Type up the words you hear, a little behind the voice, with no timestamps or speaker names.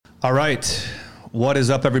All right. What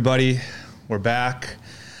is up, everybody? We're back,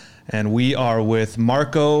 and we are with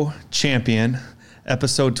Marco Champion,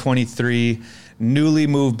 episode 23, newly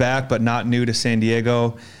moved back, but not new to San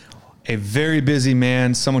Diego. A very busy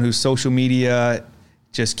man, someone whose social media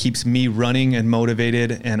just keeps me running and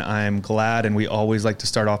motivated, and I'm glad. And we always like to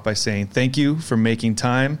start off by saying thank you for making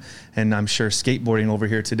time, and I'm sure skateboarding over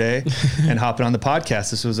here today and hopping on the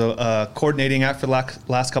podcast. This was a coordinating act for the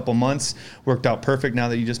last couple months. Worked out perfect now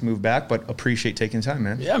that you just moved back, but appreciate taking time,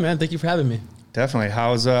 man. Yeah, man. Thank you for having me. Definitely.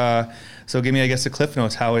 How's so give me, I guess, the cliff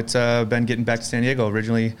notes, how it's been getting back to San Diego.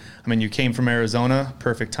 Originally, I mean, you came from Arizona,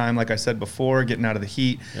 perfect time, like I said before, getting out of the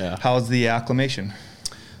heat. Yeah. How's the acclimation?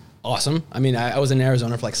 Awesome. I mean, I was in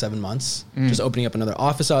Arizona for like 7 months, just opening up another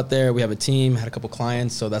office out there. We have a team, had a couple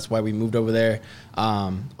clients, so that's why we moved over there.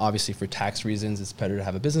 Obviously, for tax reasons, it's better to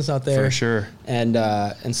have a business out there. For sure.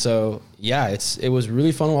 And so, yeah, it was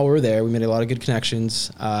really fun while we were there. We made a lot of good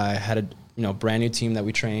connections. I had a brand new team that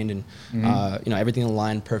we trained, and everything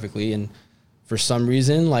aligned perfectly. And for some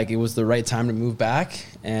reason, like, it was the right time to move back,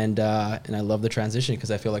 and I love the transition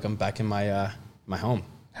because I feel like I'm back in my my home.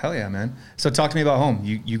 Hell yeah, man. So talk to me about home.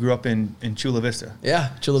 You grew up in Chula Vista.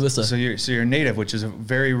 Yeah, Chula Vista. So you're native, which is a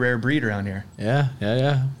very rare breed around here.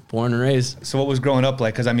 Yeah. Born and raised. So what was growing up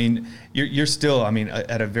like? Because, I mean, you're still, I mean,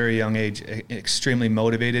 at a very young age, extremely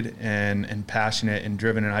motivated and passionate and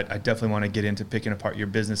driven. And I definitely want to get into picking apart your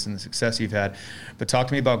business and the success you've had. But talk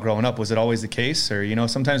to me about growing up. Was it always the case? Or,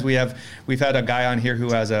 sometimes we've had a guy on here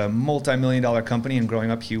who has a multi-million-dollar company, and growing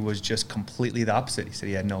up, he was just completely the opposite. He said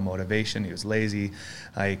he had no motivation. He was lazy.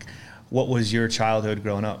 Like, what was your childhood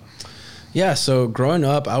growing up? Yeah, so growing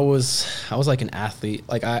up, I was like an athlete.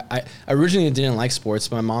 Like, I originally didn't like sports,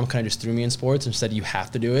 but my mom kind of just threw me in sports and said, you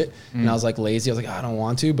have to do it. And I was like lazy. I was like, I don't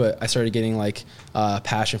want to, but I started getting like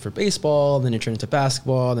passion for baseball, then it turned into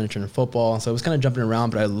basketball, then it turned into football. And so I was kind of jumping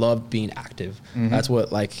around, but I loved being active. That's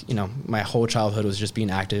what, like, my whole childhood was just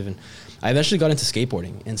being active. And I eventually got into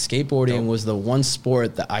skateboarding, and skateboarding was the one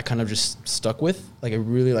sport that I kind of just stuck with, like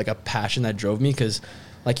a passion that drove me, because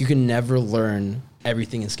like you can never learn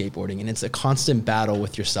everything in skateboarding, and it's a constant battle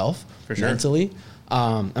with yourself mentally.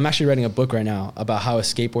 I'm actually writing a book right now about how a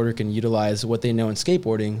skateboarder can utilize what they know in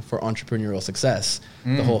skateboarding for entrepreneurial success.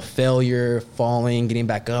 The whole failure, falling, getting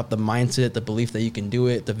back up, the mindset, the belief that you can do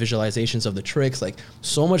it, the visualizations of the tricks, like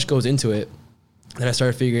so much goes into it that I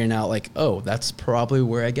started figuring out, like, oh, that's probably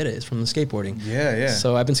where I get it, is from the skateboarding. Yeah.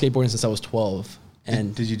 So I've been skateboarding since I was 12.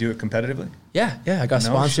 And did you do it competitively? Yeah. I got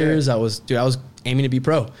sponsors. Shit. I was aiming to be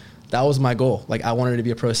pro. That was my goal. Like, I wanted to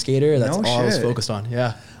be a pro skater. That's all I was focused on.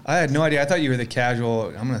 Yeah. I had no idea. I thought you were the casual.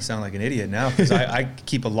 I'm going to sound like an idiot now, because I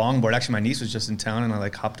keep a longboard. Actually, my niece was just in town, and I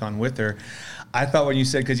like hopped on with her. I thought when you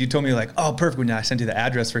said, because you told me like, oh, perfect, when I sent you the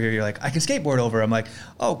address for here, you're like, I can skateboard over. I'm like,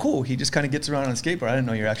 oh, cool. He just kind of gets around on a skateboard. I didn't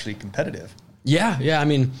know you're actually competitive. Yeah. I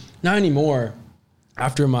mean, not anymore.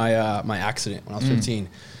 After my my accident when I was 15.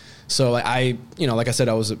 So like I said,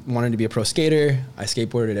 I was wanting to be a pro skater. I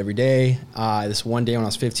skateboarded every day. This one day when I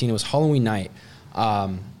was 15, it was Halloween night.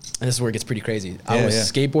 And this is where it gets pretty crazy. I was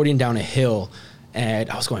skateboarding down a hill, and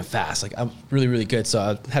I was going fast. Like, I'm really, really good. So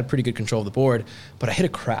I had pretty good control of the board, but I hit a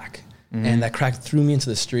crack, and that crack threw me into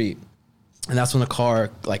the street. And that's when the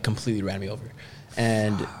car like completely ran me over.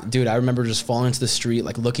 And dude, I remember just falling into the street,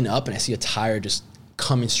 like looking up, and I see a tire just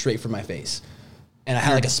coming straight for my face. And I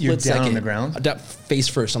had like a split second. You're down on the ground? Face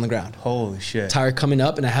first on the ground. Holy shit. Tire coming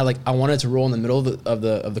up, and I wanted to roll in the middle of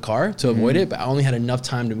the car to avoid it, but I only had enough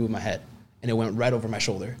time to move my head, and it went right over my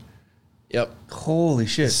shoulder. Yep. Holy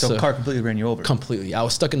shit. So the car completely ran you over? Completely. I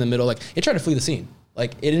was stuck in the middle. Like, it tried to flee the scene.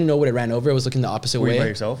 Like, it didn't know what it ran over. It was looking the opposite way. Were you by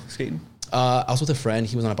yourself skating? I was with a friend.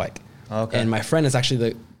 He was on a bike. Okay. And my friend is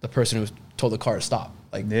actually the person who told the car to stop,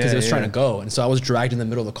 like, because it was trying to go. And so I was dragged in the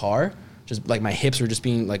middle of the car. Just like my hips were just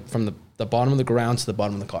being like from the bottom of the ground to the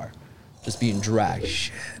bottom of the car, just being dragged.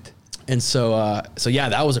 Shit. And so yeah,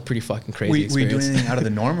 that was a pretty fucking crazy experience. Were you doing anything out of the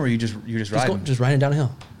norm, or were you just riding? Just riding down a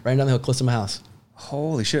hill, close to my house.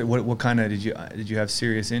 Holy shit! What kind of did you have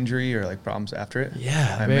serious injury or like problems after it?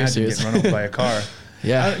 Yeah, I very imagine serious. getting run over by a car.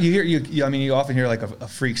 Yeah. You often hear like a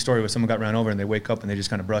freak story where someone got ran over and they wake up and they just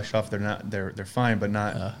kind of brushed off. They're fine, but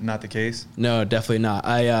not the case. No, definitely not.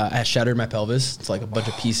 I shattered my pelvis. It's like a bunch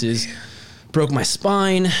of pieces. Broke my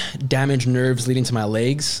spine, damaged nerves leading to my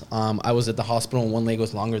legs. I was at the hospital and one leg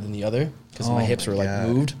was longer than the other because my hips were like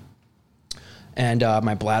moved. And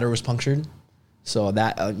my bladder was punctured. So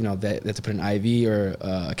that, they had to put an IV or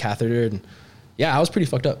a catheter. And yeah, I was pretty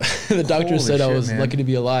fucked up. The doctor said I was lucky to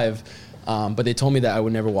be alive. But they told me that I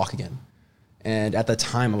would never walk again. And at the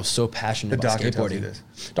time, I was so passionate about doctor skateboarding. tells you this?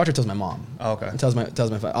 Doctor tells my mom. Oh, okay. And tells my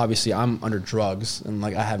obviously I'm under drugs and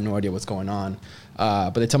like I have no idea what's going on.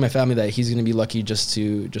 But they tell my family that he's gonna be lucky just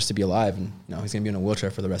to be alive, and he's gonna be in a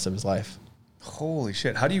wheelchair for the rest of his life. Holy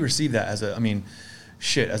shit! How do you receive that as a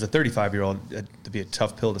 35-year-old? To be a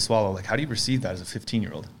tough pill to swallow. Like, how do you receive that as a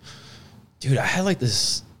 15-year-old? Dude, I had like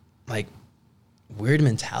this like weird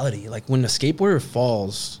mentality. Like when a skateboarder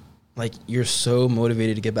falls, like you're so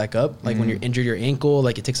motivated to get back up. Like when you're injured your ankle,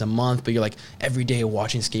 like it takes a month, but you're like every day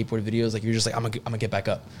watching skateboard videos, like you're just like, I'm gonna get back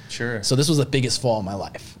up. Sure. So this was the biggest fall in my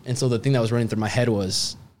life. And so the thing that was running through my head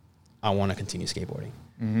was, I want to continue skateboarding.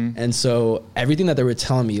 And so everything that they were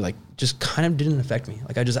telling me, like just kind of didn't affect me.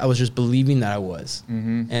 Like I was just believing that I was.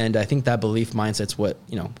 And I think that belief mindset's what,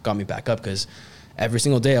 got me back up, because every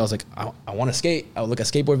single day I was like, I want to skate. I would look at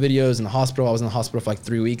skateboard videos in the hospital. I was in the hospital for like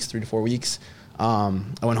 3 to 4 weeks. I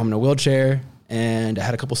went home in a wheelchair and I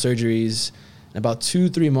had a couple surgeries. And about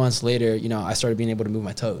 2-3 months later, I started being able to move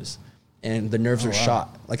my toes, and the nerves were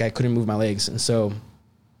shot. Like I couldn't move my legs. And so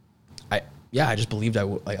I just believed I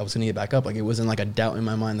was going to get back up. Like it wasn't like a doubt in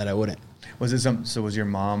my mind that I wouldn't. Was it so was your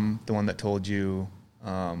mom the one that told you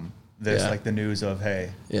this, like the news of,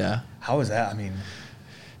 hey? Yeah. How was that? I mean,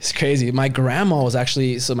 it's crazy. My grandma was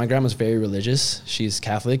my grandma's very religious. She's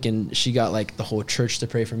Catholic, and she got like the whole church to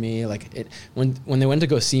pray for me. Like when they went to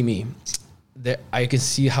go see me, I could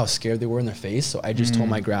see how scared they were in their face. So I just told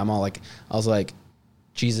my grandma, like, I was like,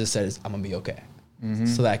 Jesus says I'm gonna be okay.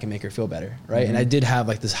 So that I can make her feel better, right? And I did have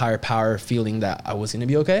like this higher power feeling that I was gonna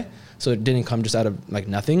be okay. So it didn't come just out of like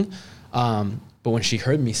nothing. But when she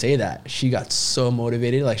heard me say that, she got so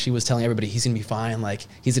motivated. Like she was telling everybody he's gonna be fine. Like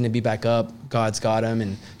he's gonna be back up. God's got him.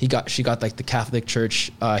 And she got like the Catholic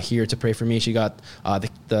Church here to pray for me. She got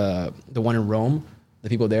the one in Rome, the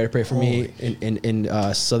people there to pray for me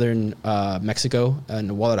in southern Mexico, in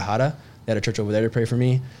Guadalajara. They had a church over there to pray for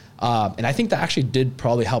me. And I think that actually did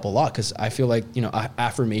probably help a lot, because I feel like,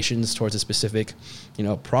 affirmations towards a specific,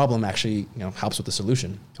 problem actually, helps with the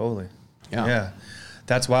solution. Totally. Yeah.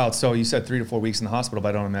 That's wild. So you said 3 to 4 weeks in the hospital, but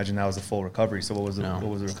I don't imagine that was a full recovery. So what was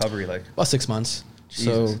the recovery like? About 6 months. Jesus.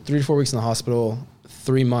 So 3 to 4 weeks in the hospital,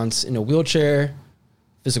 3 months in a wheelchair,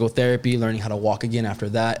 physical therapy, learning how to walk again after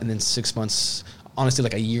that. And then 6 months, honestly,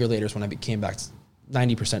 like a year later is when I came back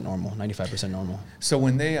 90% normal, 95% normal. So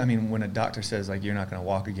when a doctor says like you're not going to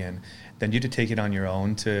walk again, then you have to take it on your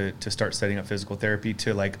own to start setting up physical therapy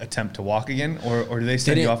to like attempt to walk again, or do they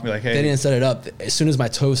send you off and be like, hey? They didn't set it up. As soon as my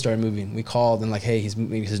toes started moving, we called and like, hey,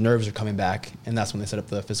 his nerves are coming back, and that's when they set up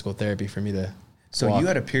the physical therapy for me to. So walk. You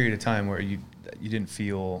had a period of time where you didn't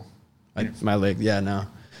feel my leg,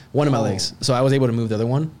 one of my legs. So I was able to move the other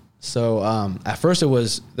one. So at first it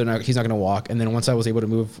was he's not going to walk, and then once I was able to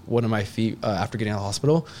move one of my feet after getting out of the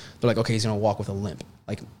hospital, they're like, okay, he's going to walk with a limp,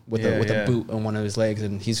 like with a boot on one of his legs,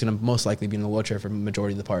 and he's going to most likely be in the wheelchair for the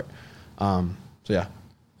majority of the part. So yeah.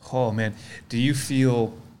 Oh man, do you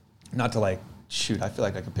feel, not to like shoot, I feel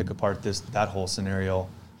like I could pick apart that whole scenario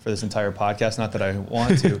for this entire podcast. Not that I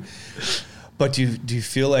want to. But do you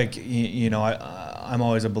feel like, I'm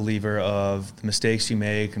always a believer of the mistakes you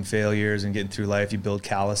make and failures and getting through life, you build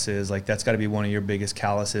calluses. Like that's got to be one of your biggest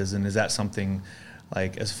calluses. And is that something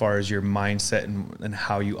like, as far as your mindset and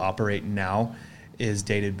how you operate now, is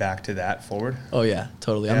dated back to that forward? Oh yeah,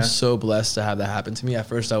 totally. Yeah. I'm so blessed to have that happen to me. At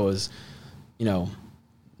first I was,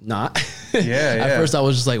 not. At first I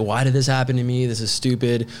was just like, why did this happen to me? This is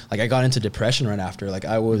stupid. Like I got into depression right after. Like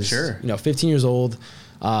I was, 15 years old.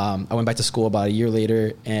 I went back to school about a year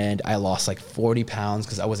later, and I lost like 40 pounds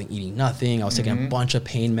because I wasn't eating nothing. I was taking a bunch of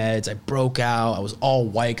pain meds. I broke out. I was all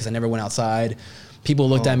white because I never went outside. People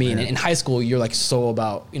looked at me, and in high school, you're like so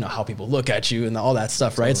about, how people look at you and all that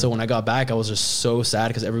stuff, right? So when I got back, I was just so sad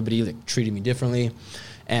because everybody like treated me differently.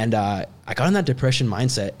 And I got in that depression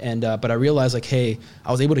mindset, but I realized like, hey,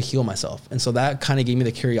 I was able to heal myself. And so that kind of gave me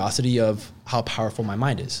the curiosity of how powerful my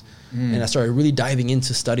mind is. And I started really diving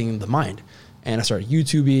into studying the mind. And I started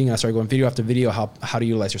YouTubing, and I started going video after video, how to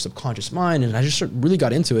utilize your subconscious mind. And I just really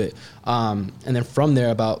got into it. And then from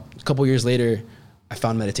there, about a couple years later, I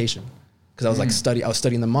found meditation. Because I was I was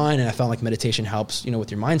studying the mind, and I found like meditation helps,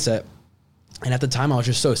 with your mindset. And at the time I was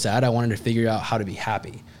just so sad. I wanted to figure out how to be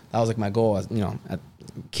happy. That was like my goal as, a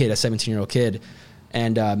 17-year-old kid.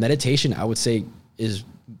 And meditation, I would say, is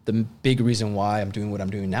the big reason why I'm doing what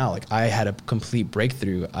I'm doing now. Like I had a complete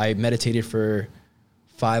breakthrough. I meditated for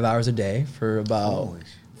 5 hours a day for about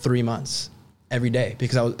 3 months every day,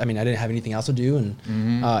 because I didn't have anything else to do, and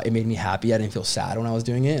it made me happy. I didn't feel sad when I was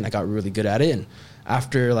doing it, and I got really good at it. And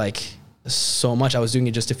after like so much, I was doing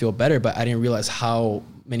it just to feel better, but I didn't realize how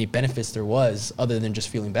many benefits there was other than just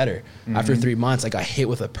feeling better. After 3 months, I got hit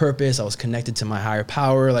with a purpose. I was connected to my higher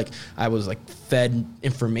power. Like I was like fed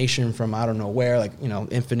information from I don't know where, like, you know,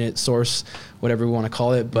 infinite source, whatever we want to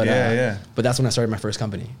call it. But but that's when I started my first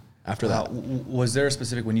company after that. Was there a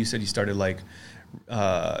specific, when you said you started like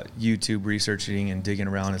YouTube researching and digging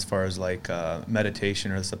around as far as like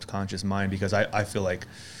meditation or the subconscious mind, because I feel like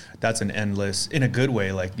that's an endless, in a good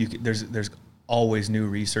way, like there's always new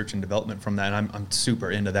research and development from that, and I'm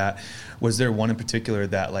super into that. Was there one in particular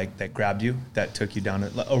that grabbed you, that took you down,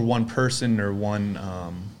 or one person or one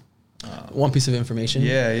piece of information?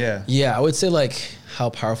 Yeah, I would say like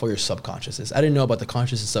how powerful your subconscious is. I didn't know about the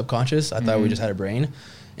conscious and subconscious. I thought we just had a brain.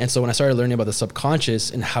 And so when I started learning about the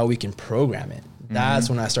subconscious and how we can program it, that's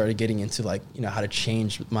when I started getting into like, you know, how to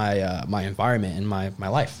change my my environment and my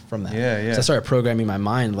life from that. So I started programming my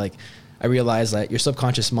mind. Like I realized that your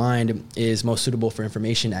subconscious mind is most suitable for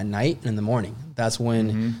information at night and in the morning. That's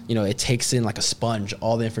when, you know, it takes in like a sponge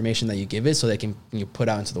all the information that you give it so they can put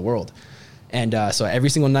out into the world. And so every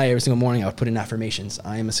single night, every single morning, I would put in affirmations.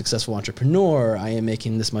 I am a successful entrepreneur. I am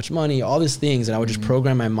making this much money, all these things. And I would just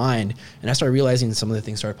program my mind. And I started realizing some of the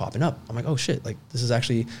things started popping up. I'm like, oh shit, like this is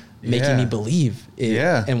actually making me believe it.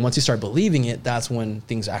 And once you start believing it, that's when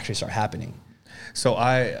things actually start happening. So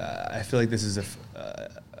I feel like this is a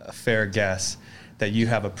fair guess that you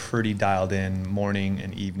have a pretty dialed in morning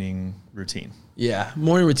and evening routine. Yeah,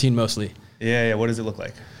 morning routine mostly. Yeah. What does it look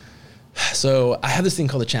like? So I have this thing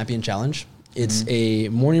called the Champion Challenge. It's a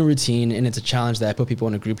morning routine, and it's a challenge that I put people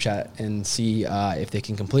in a group chat and see if they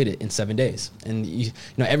can complete it in 7 days. And you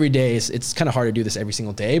know, every day it's kind of hard to do this every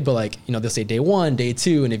single day, but like, you know, they'll say day 1, day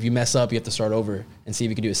 2, and if you mess up, you have to start over and see if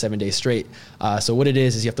you can do it 7 days straight. So what it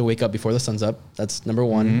is you have to wake up before the sun's up. That's number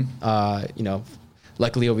one. You know,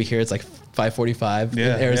 luckily over here it's like 5:45. In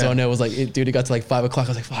Arizona it was like, dude, it got to like 5 o'clock. I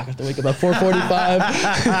was like, fuck, I have to wake up at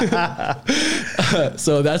 4:45.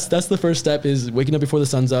 So that's the first step, is waking up before the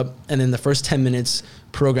sun's up. And then the first 10 minutes,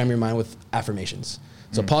 program your mind with affirmations.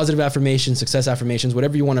 So positive affirmations, success affirmations,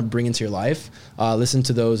 whatever you want to bring into your life, listen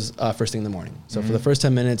to those first thing in the morning. So for the first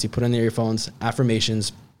 10 minutes, you put in the earphones,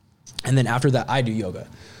 affirmations. And then after that, I do yoga.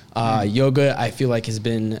 Yoga, I feel like, has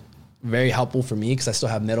been very helpful for me because I still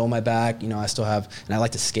have metal in my back. You know, I still have, and I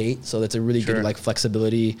like to skate. So that's a really good like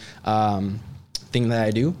flexibility thing that I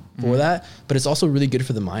do for that. But it's also really good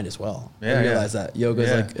for the mind as well. I realize that yoga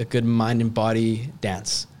is like a good mind and body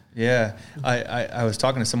dance. Yeah. I was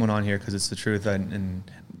talking to someone on here because it's the truth, and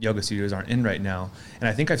yoga studios aren't in right now. And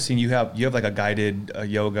I think I've seen you have like a guided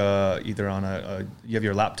yoga, either on you have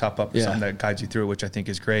your laptop up or something that guides you through it, which I think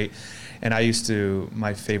is great. And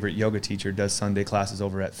my favorite yoga teacher does Sunday classes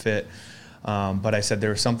over at Fit. But I said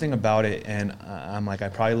there was something about it, and I'm like, I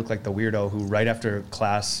probably look like the weirdo who right after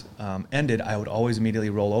class ended, I would always immediately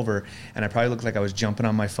roll over, and I probably looked like I was jumping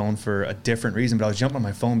on my phone for a different reason, but I was jumping on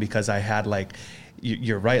my phone because I had like,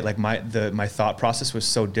 you're right, like my thought process was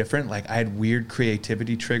so different. Like I had weird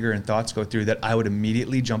creativity trigger and thoughts go through that I would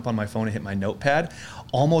immediately jump on my phone and hit my notepad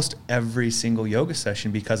almost every single yoga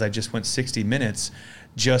session, because I just went 60 minutes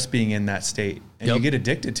just being in that state, and you get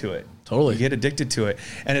addicted to it. Totally. You get addicted to it.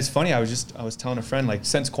 And it's funny, I was telling a friend, like,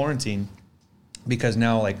 since quarantine, because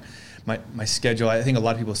now like my schedule, I think a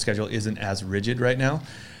lot of people's schedule isn't as rigid right now,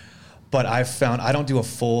 but I've found I don't do a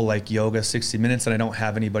full like yoga 60 minutes, and I don't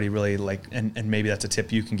have anybody really like, and maybe that's a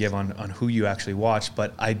tip you can give on who you actually watch,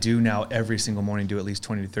 but I do now every single morning do at least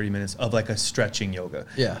 20 to 30 minutes of like a stretching yoga.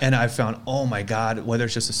 Yeah. And I've found, oh my God, whether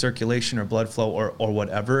it's just a circulation or blood flow or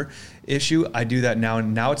whatever issue, I do that now.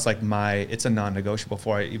 And now it's like it's a non-negotiable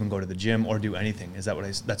before I even go to the gym or do anything.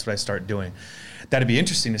 That's what I start doing. That'd be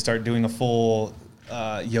interesting to start doing a full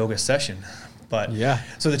yoga session. But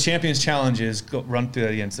so the Champions Challenge is run through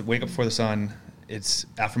that again. So wake up before the sun. It's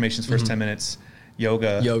affirmations first 10 minutes.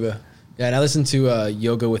 Yoga. Yeah, and I listen to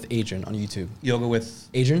Yoga with Adrian on YouTube. Yoga with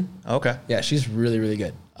Adrian? Okay. Yeah, she's really, really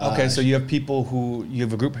good. Okay, so you have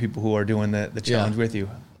a group of people who are doing the challenge with you,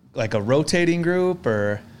 like a rotating group,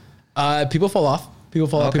 or? People fall off.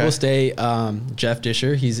 People stay. Jeff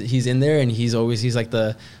Disher, he's in there, and he's like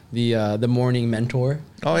the morning mentor.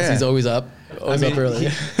 Oh yeah, he's always up. Up early.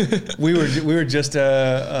 we were just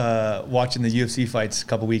watching the UFC fights a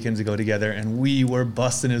couple weekends ago together, and we were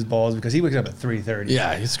busting his balls because he wakes up at 3:30.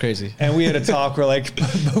 Yeah, it's crazy. And we had a talk where like,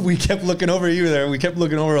 we kept looking over you there. We kept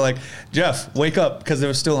looking over like, Jeff, wake up, because they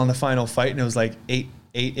were still on the final fight, and it was like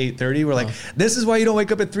 8:30. We're like, this is why you don't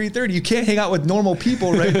wake up at 3:30. You can't hang out with normal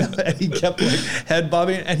people right now. And he kept like head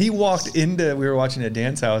bobbing, and he walked into, we were watching at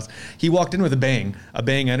Dan's house, he walked in with a bang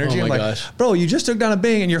energy. Oh my gosh. Bro, you just took down a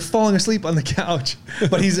bang and you're falling asleep on the couch.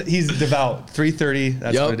 But he's devout. 3:30,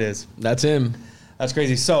 that's what it is. That's him. That's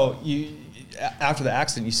crazy. So after the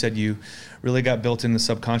accident, you said you really got built in the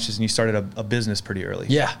subconscious and you started a business pretty early.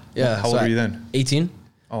 Yeah. How old were you then? 18.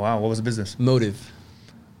 Oh, wow. What was the business? Motive.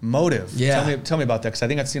 Yeah. Tell me about that, because I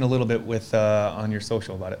think I've seen a little bit with on your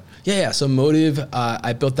social about it. Yeah. So Motive,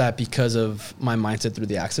 I built that because of my mindset through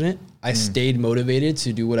the accident. I stayed motivated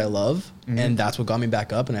to do what I love, and that's what got me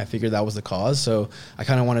back up, and I figured that was the cause. So I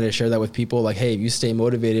kind of wanted to share that with people, like, hey, if you stay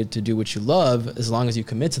motivated to do what you love, as long as you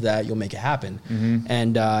commit to that, you'll make it happen.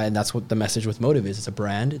 And that's what the message with Motive is. It's a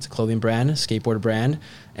brand. It's a clothing brand, a skateboard brand,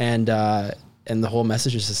 and the whole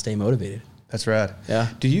message is to stay motivated. That's rad. Yeah.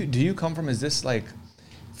 Do you come from, is this like,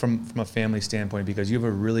 from a family standpoint, because you have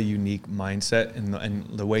a really unique mindset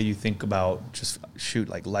and the way you think about just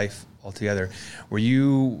like life altogether.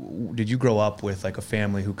 Did you grow up with like a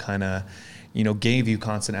family who kind of, gave you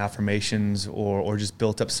constant affirmations or just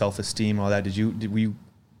built up self-esteem, all that? Were you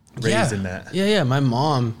raised in that? Yeah. My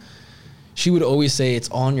mom, she would always say it's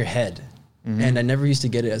all in your head. And I never used to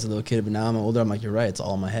get it as a little kid, but now I'm older, I'm like, you're right, it's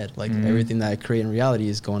all in my head. Like everything that I create in reality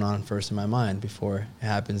is going on first in my mind before it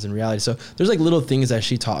happens in reality. So there's like little things that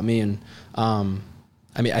she taught me. And I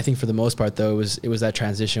mean, I think for the most part though, it was that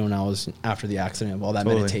transition when I was after the accident of all that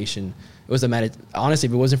meditation. It was honestly,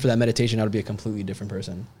 if it wasn't for that meditation, I would be a completely different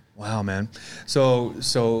person. Wow, man.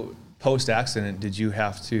 So post accident, did you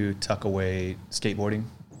have to tuck away skateboarding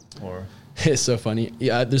or? It's so funny.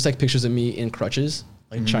 Yeah. There's like pictures of me in crutches,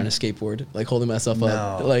 like trying to skateboard, like holding myself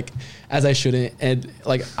up, like as I shouldn't. And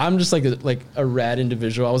like, I'm just like a rad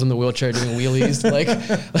individual. I was in the wheelchair doing wheelies.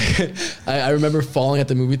 I remember falling at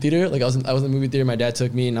the movie theater. Like I was in the movie theater. My dad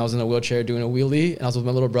took me and I was in a wheelchair doing a wheelie and I was with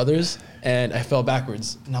my little brothers and I fell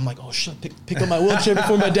backwards. And I'm like, oh shit, pick up my wheelchair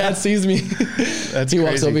before my dad sees me. He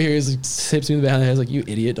walks over here, he tips me in the behind the head. He's like, you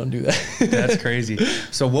idiot, don't do that. That's crazy.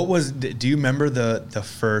 So do you remember the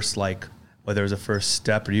first, like, whether it was a first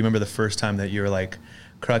step, or do you remember the first time that you were like,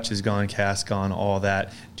 crutches gone, cast gone, all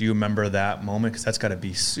that? Do you remember that moment? Because that's got to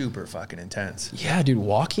be super fucking intense. Yeah, dude.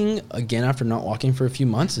 Walking again after not walking for a few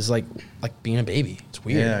months is like being a baby. It's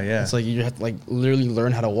weird. Yeah. It's like you have to like literally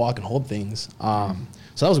learn how to walk and hold things.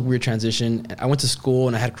 So that was a weird transition. I went to school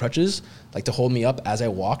and I had crutches like to hold me up as I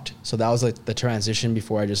walked. So that was like the transition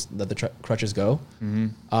before I just let the crutches go.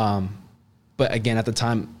 But again, at the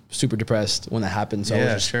time, super depressed when that happened. So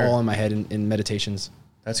I was just all in my head in meditations.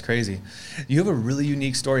 That's crazy. You have a really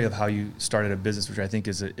unique story of how you started a business, which I think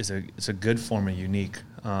is a good form of unique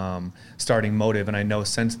starting Motive. And I know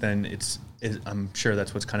since then I'm sure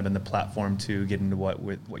that's what's kind of been the platform to get into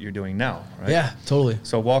what you're doing now, right? Yeah, totally.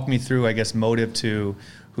 So walk me through, I guess, Motive to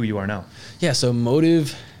who you are now. Yeah, so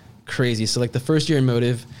Motive, crazy. So like the first year in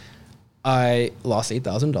Motive, I lost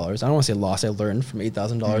 $8,000. I don't want to say lost. I learned from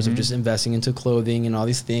 $8,000 of just investing into clothing and all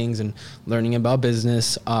these things and learning about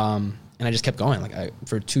business. And I just kept going. Like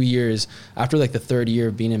for 2 years, after like the third year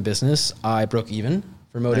of being in business, I broke even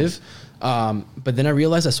for Motive. Nice. But then I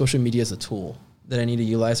realized that social media is a tool that I need to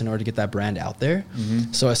utilize in order to get that brand out there.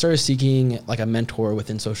 So I started seeking like a mentor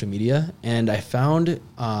within social media, and I found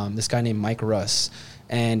this guy named Mike Russ,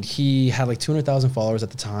 and he had like 200,000 followers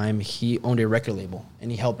at the time. He owned a record label,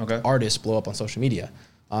 and he helped artists blow up on social media.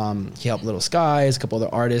 He helped Little Skies, a couple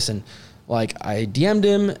other artists, and like I DM'd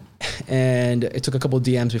him, and it took a couple of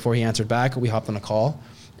DMs before he answered back. We hopped on a call,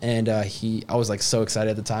 and I was like so excited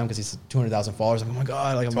at the time because he's 200,000 followers. I'm like, oh my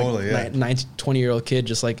God, like I'm like 19, 20-year-old kid,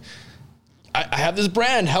 just like, I have this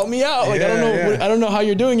brand, help me out. Like, I don't know how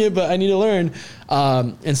you're doing it, but I need to learn.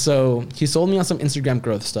 And so he sold me on some Instagram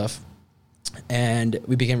growth stuff, and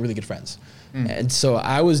we became really good friends. And so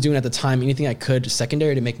I was doing at the time anything I could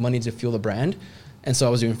secondary to make money to fuel the brand. And so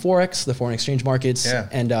I was doing Forex, the foreign exchange markets.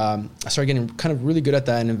 And I started getting kind of really good at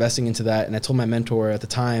that and investing into that. And I told my mentor at the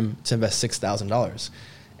time to invest $6,000.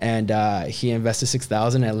 And he invested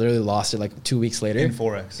 $6,000. I literally lost it like 2 weeks later. In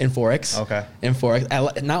Forex? In Forex. Okay. In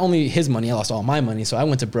Forex. Not only his money, I lost all my money. So I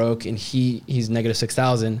went to broke, and he's negative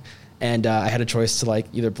 $6,000. And I had a choice to like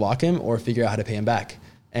either block him or figure out how to pay him back.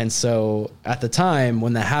 And so at the time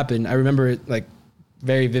when that happened, I remember it like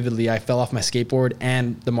very vividly. I fell off my skateboard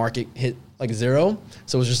and the market hit like zero.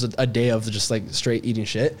 So it was just a day of just like straight eating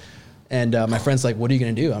shit. And my friend's like, what are you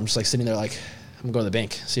going to do? I'm just like sitting there like, I'm going to the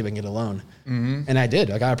bank, see if I can get a loan. And I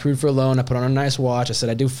did. I got approved for a loan. I put on a nice watch. I said,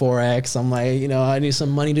 I do Forex. I'm like, I need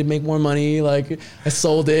some money to make more money. Like I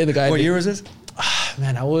sold it. The guy. What year was this?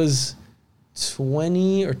 Man, I was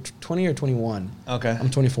 20 or 21. Okay. I'm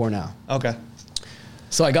 24 now. Okay.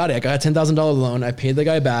 So I got it. I got a $10,000 loan. I paid the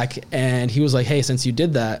guy back, and he was like, hey, since you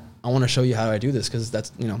did that, I want to show you how I do this, because that's,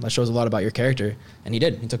 that shows a lot about your character. And he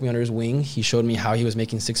did. He took me under his wing. He showed me how he was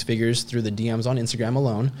making 6 figures through the DMs on Instagram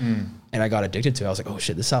alone. And I got addicted to it. I was like, oh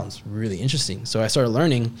shit, this sounds really interesting. So I started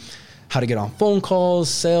learning. how to get on phone calls,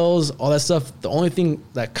 sales, all that stuff. The only thing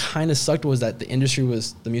that kind of sucked was that the industry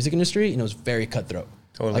was the music industry, and it was very cutthroat.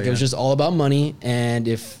 Totally, like it was just all about money. And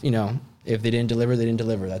if they didn't deliver, they didn't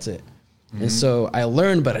deliver. That's it. Mm-hmm. And so I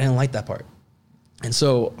learned, but I didn't like that part. And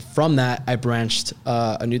so from that, I branched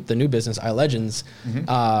the new business, iLegends,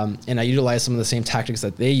 and I utilized some of the same tactics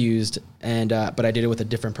that they used, but I did it with a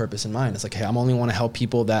different purpose in mind. It's like, hey, I'm only want to help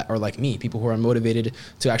people that are like me, people who are motivated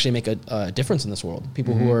to actually make a difference in this world,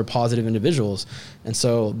 people who are positive individuals. And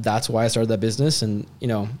so that's why I started that business. And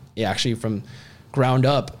it actually from ground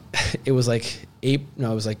up, it was like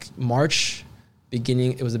March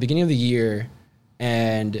beginning. It was the beginning of the year,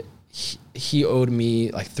 and he owed me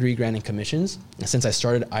like $3,000 in commissions. And since I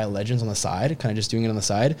started iLegends on the side, kind of just doing it on the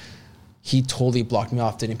side, he totally blocked me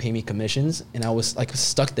off, didn't pay me commissions. And I was like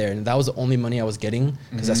stuck there. And that was the only money I was getting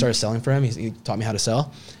because I started selling for him. He taught me how to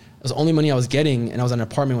sell. It was the only money I was getting. And I was in an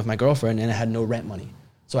apartment with my girlfriend and I had no rent money.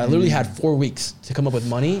 So I literally had 4 weeks to come up with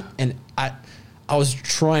money. And I was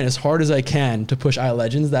trying as hard as I can to push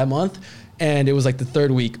iLegends that month. And it was like the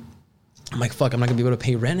third week. I'm like, fuck, I'm not gonna be able to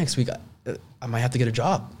pay rent next week. I might have to get a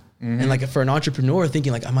job. And like for an entrepreneur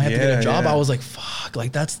thinking like I might have to get a job, I was like, fuck,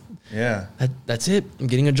 like that's it. I'm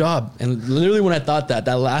getting a job. And literally when I thought that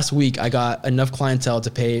last week, I got enough clientele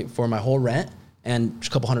to pay for my whole rent and a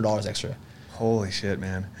couple $100 extra. Holy shit,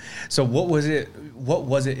 man. So what was it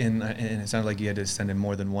in, and it sounded like you had to send him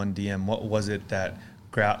more than one DM. What was it that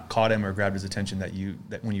caught him or grabbed his attention that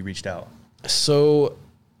when you reached out? So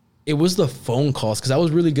it was the phone calls, because I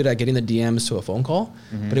was really good at getting the DMs to a phone call,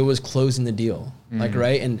 but it was closing the deal. Like,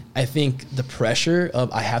 right? And I think the pressure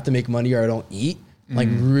of I have to make money or I don't eat, like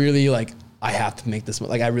really like I have to make this,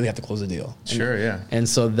 like I really have to close the deal. Sure, yeah. And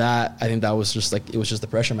so I think that was just like, it was just the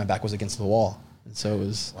pressure. My back was against the wall. And so it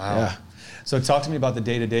was, yeah. So talk to me about the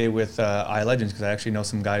day-to-day with iLegends, because I actually know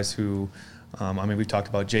some guys who, we've talked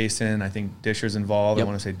about Jason, I think Disher's involved. I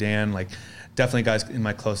want to say Dan, like definitely guys in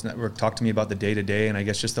my close network. Talk to me about the day-to-day and I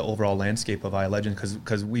guess just the overall landscape of iLegends,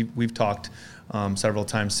 because we've talked several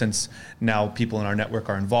times since now people in our network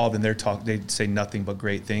are involved and they say nothing but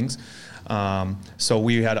great things. So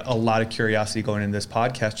we had a lot of curiosity going into this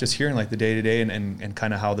podcast, just hearing like the day-to-day and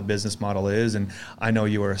kind of how the business model is. And I know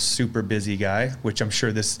you are a super busy guy, which I'm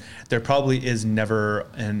sure there probably is never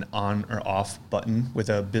an on or off button with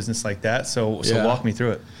a business like that. So walk me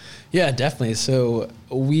through it. Yeah, definitely. So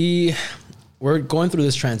we're going through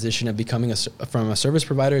this transition of becoming from a service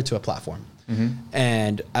provider to a platform.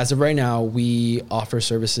 And as of right now, we offer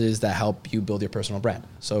services that help you build your personal brand.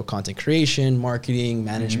 So content creation, marketing,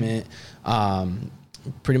 management,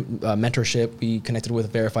 mentorship. We connected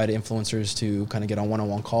with verified influencers to kind of get on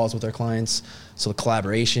one-on-one calls with our clients. So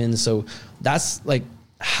collaborations. So that's like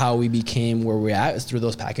how we became where we're at, is through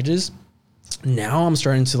those packages. Now I'm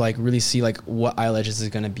starting to like really see like what iLegends is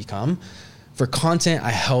going to become. For content,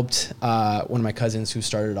 I helped one of my cousins who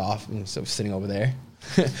started off, and so sitting over there,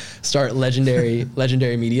 start legendary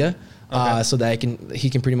media, so that I can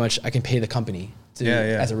pay the company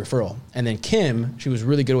as a referral. And then Kim, she was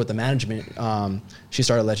really good with the management. She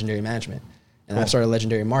started Legendary Management, and I've started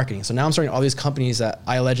Legendary Marketing. So now I'm starting all these companies that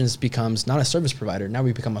iLegends becomes not a service provider. Now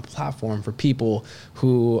we become a platform for people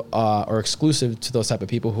who are exclusive to those type of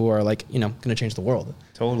people who are like, going to change the world.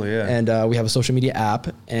 Totally, yeah. And we have a social media app,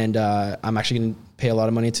 and I'm actually going to pay a lot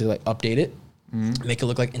of money to like update it, make it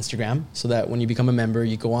look like Instagram, so that when you become a member,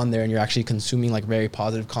 you go on there and you're actually consuming like very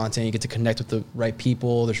positive content. You get to connect with the right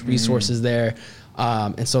people. There's resources there.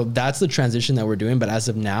 And so that's the transition that we're doing. But as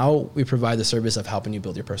of now, we provide the service of helping you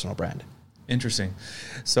build your personal brand. Interesting.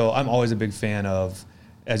 So I'm always a big fan of,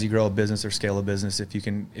 as you grow a business or scale a business, if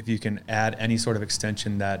you can add any sort of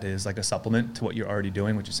extension that is like a supplement to what you're already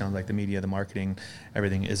doing, which it sounds like the media, the marketing,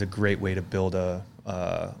 everything is a great way to build a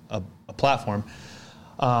platform.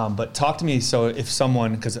 But talk to me. So if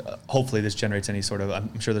someone, because hopefully this generates any sort of,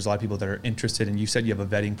 I'm sure there's a lot of people that are interested, and you said you have a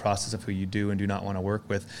vetting process of who you do and do not want to work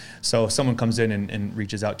with. So if someone comes in and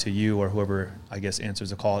reaches out to you or whoever, I guess,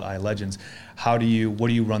 answers a call at iLegends, what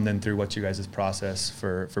do you run them through? What's your guys' process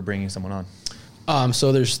for bringing someone on?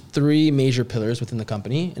 So there's 3 major pillars within the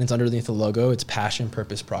company, and it's underneath the logo. It's passion,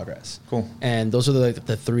 purpose, progress. Cool. And those are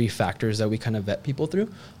the 3 factors that we kind of vet people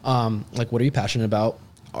through. Like, what are you passionate about?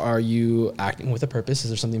 Are you acting with a purpose? Is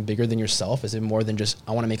there something bigger than yourself? Is it more than just,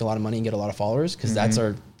 I want to make a lot of money and get a lot of followers? Because that's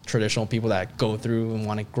our traditional people that go through and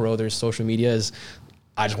want to grow their social media, is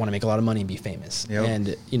I just want to make a lot of money and be famous. Yep.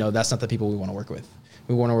 And that's not the people we want to work with.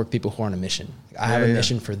 We want to work with people who are on a mission. I have a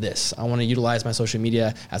mission for this. I want to utilize my social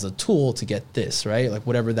media as a tool to get this, right? Like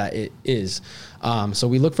whatever that it is. So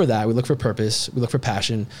we look for that. We look for purpose. We look for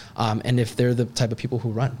passion. And if they're the type of people who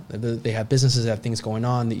run, they have businesses, they have things going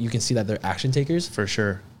on, that you can see that they're action takers. For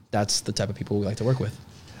sure. that's the type of people we like to work with.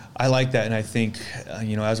 I like that. And I think,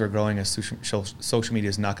 as we're growing, as social media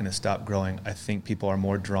is not going to stop growing, I think people are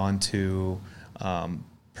more drawn to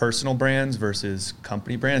personal brands versus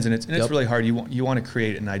company brands. And it's really hard. You want to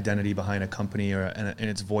create an identity behind a company and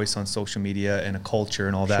its voice on social media and a culture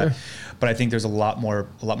and all that. Sure. But I think there's a lot more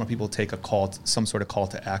people take some sort of call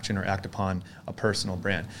to action or act upon a personal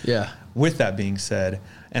brand. Yeah. With that being said,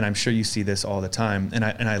 and I'm sure you see this all the time, and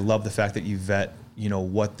I love the fact that you vet,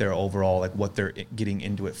 what they're overall, like what they're getting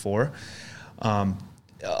into it for.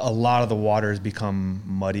 A lot of the water has become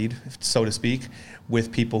muddied, so to speak,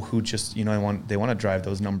 with people who just, they want to drive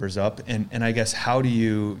those numbers up. And I guess, how do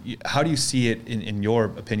you see it in your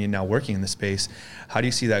opinion now working in the space? How do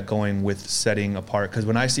you see that going with setting apart? Because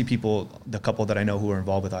when I see people, the couple that I know who are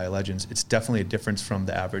involved with iLegends, it's definitely a difference from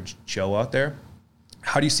the average Joe out there.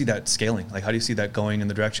 How do you see that scaling? Like, how do you see that going in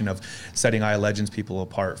the direction of setting iLegends people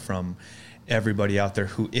apart from everybody out there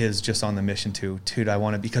who is just on the mission to, dude, I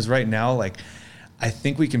want to, because right now, like, I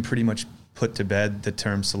think we can pretty much put to bed the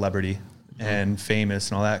term celebrity and famous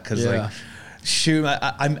and all that. Cause like, shoot,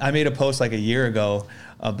 I made a post like a year ago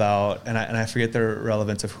about, and I forget the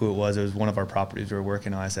relevance of who it was. It was one of our properties we were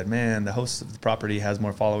working on. I said, man, the host of the property has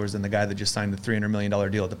more followers than the guy that just signed the $300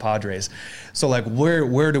 million deal at the Padres. So like,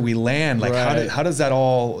 where do we land? Like, how does that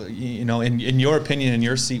all, in your opinion, in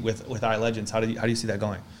your seat with iLegends, how do you see that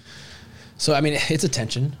going? So, I mean, it's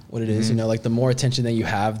attention, what it is, like the more attention that you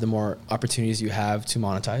have, the more opportunities you have to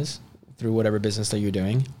monetize through whatever business that you're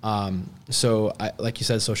doing. So like you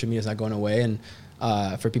said, social media is not going away.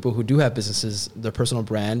 And for people who do have businesses, their personal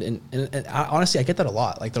brand, and honestly, I get that a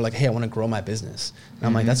lot. Like, they're like, hey, I want to grow my business. And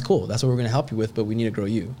I'm like, that's cool. That's what we're going to help you with, but we need to grow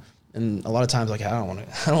you. And a lot of times, like, I don't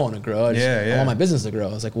want to grow. I want my business to grow.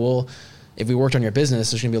 I was like, well, if we worked on your business,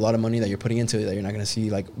 there's going to be a lot of money that you're putting into it that you're not going to see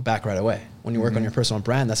like back right away. When you work on your personal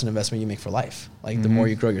brand, that's an investment you make for life. Like the more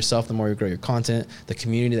you grow yourself, the more you grow your content, the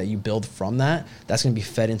community that you build from that, that's going to be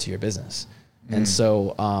fed into your business. And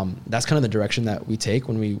so that's kind of the direction that we take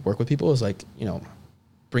when we work with people, is like,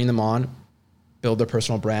 bring them on, build their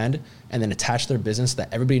personal brand, and then attach their business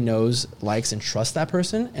that everybody knows, likes, and trusts that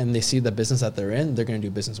person. And they see the business that they're in, they're going to do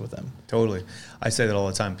business with them. Totally. I say that all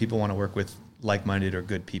the time. People want to work with like-minded or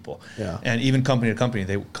good people. Yeah. And even company to company,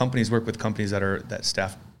 companies work with companies that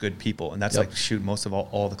staff good people. And that's like, shoot, most of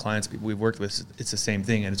all the clients we've worked with, it's the same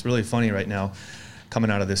thing. And it's really funny right now,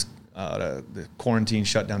 coming out of this the quarantine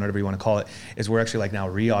shutdown, whatever you want to call it, is we're actually like now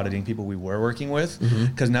re-auditing people we were working with.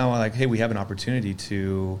 Because now like, hey, we have an opportunity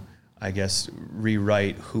to, I guess,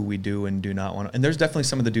 rewrite who we do and do not want to. And there's definitely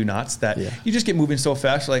some of the do nots that you just get moving so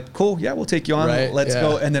fast. You're like, cool, yeah, we'll take you on. Let's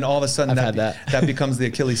go. And then all of a sudden that becomes the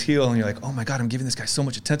Achilles heel. And you're like, oh my God, I'm giving this guy so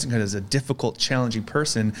much attention because he's a difficult, challenging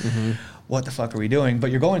person. What the fuck are we doing? But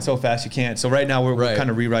you're going so fast, you can't. So right now we're kind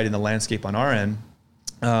of rewriting the landscape on our end.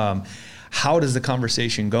 How does the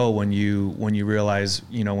conversation go when you realize,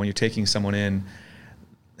 when you're taking someone in,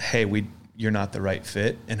 hey, you're not the right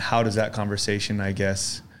fit? And how does that conversation, I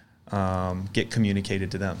guess, get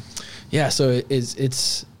communicated to them? Yeah, so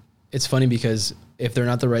it's funny because if they're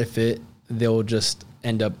not the right fit, they'll just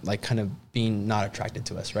end up like kind of being not attracted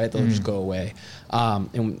to us, right? They'll just go away.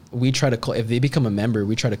 And we try to, if they become a member,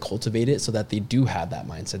 we try to cultivate it so that they do have that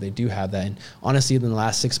mindset. They do have that. And honestly, in the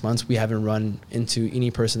last 6 months, we haven't run into any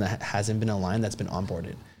person that hasn't been aligned that's been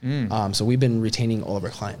onboarded. So we've been retaining all of our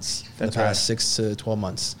clients for the past 6 to 12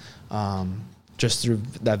 months, just through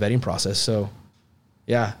that vetting process. So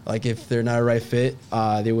yeah, like if they're not a right fit,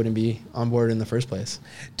 they wouldn't be on board in the first place.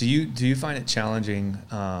 Do you find it challenging,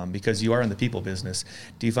 because you are in the people business,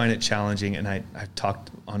 do you find it challenging, and I've talked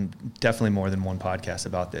on definitely more than one podcast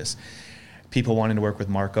about this, people wanting to work with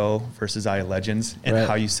Marco versus iLegends, and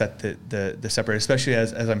how you set the separate, especially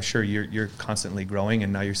as I'm sure you're constantly growing,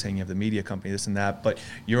 and now you're saying you have the media company, this and that, but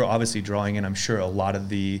you're obviously drawing in, I'm sure, a lot of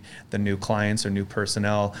the new clients or new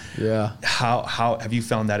personnel. Yeah. How have you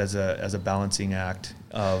found that as a balancing act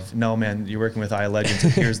of, no man, you're working with iLegends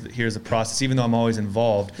and here's the process, even though I'm always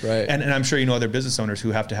involved. Right. And I'm sure other business owners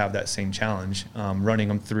who have to have that same challenge, running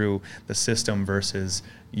them through the system versus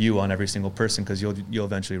you on every single person, because you'll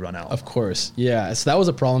eventually run out. Of course. Yeah. So that was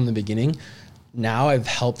a problem in the beginning. Now I've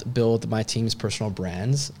helped build my team's personal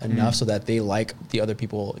brands enough so that they like the other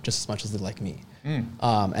people just as much as they like me.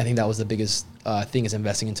 I think that was the biggest thing, is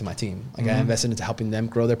investing into my team. Like I invested into helping them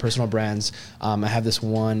grow their personal brands. I have this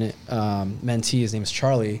one mentee, his name is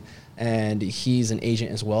Charlie, and he's an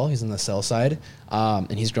agent as well. He's on the sales side,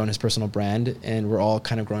 and he's grown his personal brand, and we're all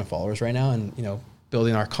kind of growing followers right now, and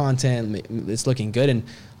building our content. It's looking good. And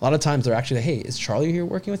a lot of times they're actually, hey, is Charlie here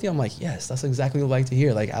working with you? I'm like, yes, that's exactly what I like to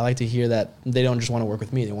hear. Like, I like to hear that they don't just want to work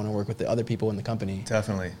with me. They want to work with the other people in the company.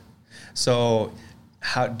 Definitely. So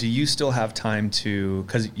how do you still have time to,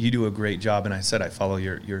 because you do a great job, and I said I follow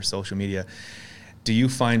your social media. Do you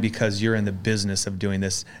find, because you're in the business of doing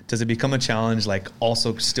this, does it become a challenge, like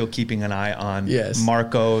also still keeping an eye on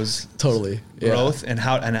Marco's growth? And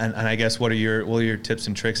how, and I guess what are your tips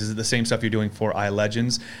and tricks? Is it the same stuff you're doing for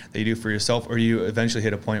iLegends that you do for yourself, or you eventually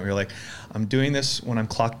hit a point where you're like, I'm doing this when I'm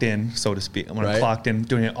clocked in, so to speak. When I'm clocked in,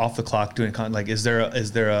 doing it off the clock, doing it like, is there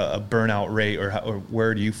a burnout rate, or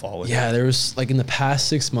where do you fall with it? There was, like, in the past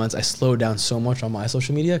 6 months, I slowed down so much on my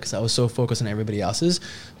social media because I was so focused on everybody else's.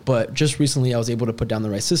 But just recently, I was able to put down the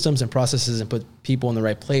right systems and processes and put people in the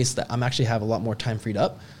right place that I'm actually have a lot more time freed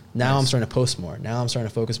up. Now I'm starting to post more. Now I'm starting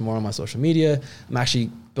to focus more on my social media. I'm actually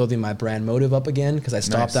building my brand motive up again because I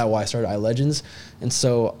stopped that while I started iLegends. And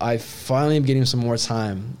so I finally am getting some more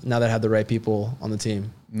time now that I have the right people on the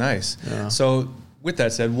team. Nice. Yeah. So with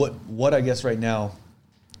that said, what I guess right now,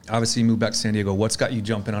 obviously you moved back to San Diego. What's got you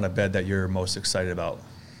jumping on a bed that you're most excited about?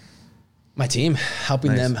 My team,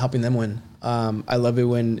 helping them win. I love it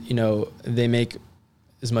when, they make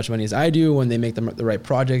as much money as I do, when they make the right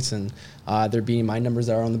projects, and they're beating my numbers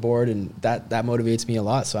that are on the board, and that motivates me a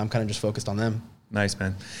lot. So I'm kind of just focused on them. Nice,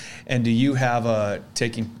 man. And do you have,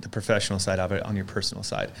 taking the professional side of it on your personal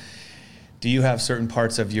side, do you have certain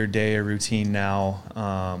parts of your day or routine now?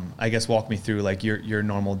 I guess walk me through like your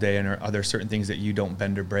normal day, and are there certain things that you don't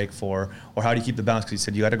bend or break for, or how do you keep the balance? Because you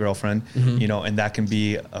said you had a girlfriend, and that can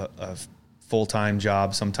be a full-time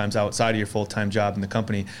job, sometimes outside of your full-time job in the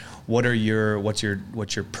company. What's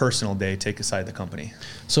your personal day take aside the company?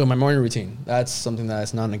 So my morning routine, that's something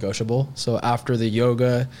that's non-negotiable. So after the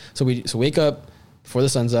yoga, so wake up before the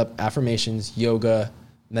sun's up, affirmations, yoga,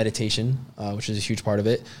 meditation, which is a huge part of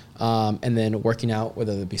it. And then working out,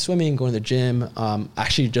 whether it be swimming, going to the gym.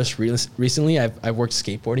 Actually, just recently, I've worked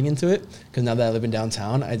skateboarding into it, because now that I live in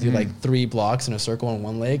downtown, I do like 3 blocks in a circle on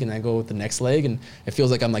one leg, and I go with the next leg, and it feels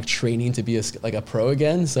like I'm like training to be a pro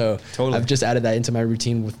again. So I've just added that into my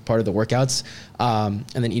routine with part of the workouts. And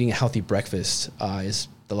then eating a healthy breakfast is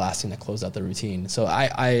the last thing that closed out the routine. So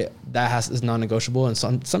that is non-negotiable. And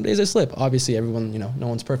some days I slip. Obviously, everyone, no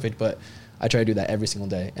one's perfect, but I try to do that every single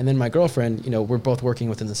day. And then my girlfriend, we're both working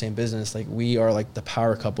within the same business. Like, we are like the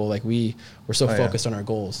power couple. Like, we're so focused on our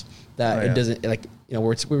goals that it doesn't, like, we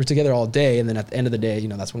were together all day. And then at the end of the day,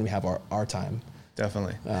 that's when we have our time.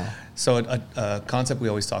 Definitely. So a concept we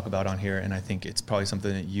always talk about on here, and I think it's probably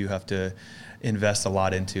something that you have to invest a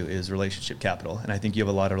lot into, is relationship capital. And I think you have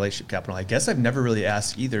a lot of relationship capital. I guess I've never really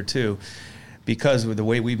asked either too, because the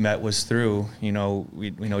way we met was through, we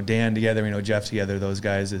know Dan together, we know Jeff together, those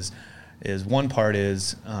guys is one part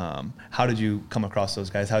is how did you come across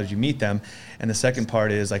those guys? How did you meet them? And the second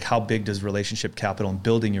part is like, how big does relationship capital and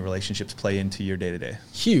building your relationships play into your day-to-day?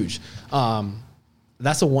 Huge.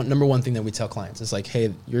 That's the number one thing that we tell clients. It's like,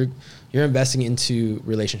 hey, you're investing into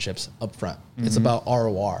relationships up front. It's about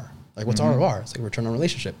ROR. Like, what's ROR? It's like return on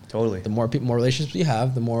relationship. Totally. The more relationships you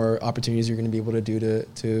have, the more opportunities you're going to be able to do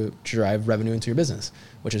to drive revenue into your business,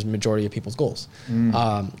 which is majority of people's goals.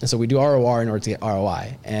 And so we do ROR in order to get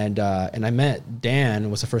ROI. And I met Dan,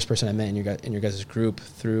 was the first person I met in your guys' group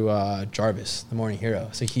through Jarvis, the Morning Hero.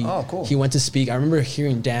 So he went to speak. I remember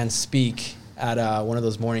hearing Dan speak at one of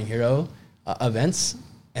those Morning Hero events,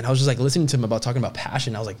 and I was just like listening to him talking about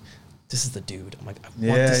passion. I was like, this is the dude. I'm like,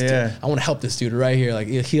 I want to help this dude right here. Like,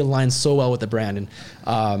 he aligns so well with the brand. And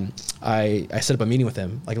I set up a meeting with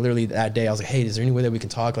him. Like, literally that day, I was like, hey, is there any way that we can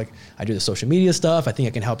talk? Like, I do the social media stuff. I think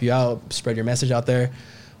I can help you out, spread your message out there.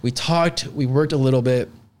 We talked, we worked a little bit.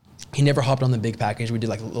 He never hopped on the big package. We did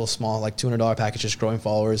like a little small, like $200 package, just growing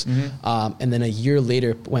followers. And then a year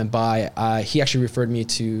later went by, he actually referred me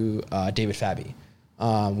to David Fabi,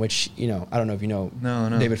 which, I don't know if you know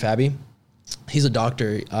David Fabi. He's a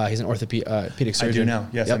doctor. He's an orthopedic surgeon. I do now.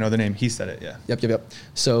 Yes, I know the name. He said it, yeah. Yep.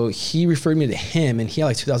 So he referred me to him, and he had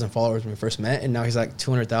like 2,000 followers when we first met, and now he's like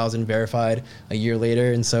 200,000 verified a year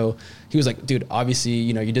later. And so he was like, dude, obviously,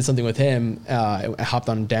 you did something with him. I hopped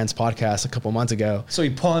on Dan's podcast a couple months ago. So he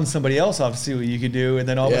pawned somebody else off to see what you could do, and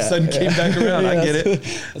then all of a sudden came back around. I get it.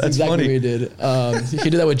 That's exactly funny. What he did. He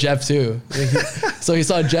did that with Jeff too. So he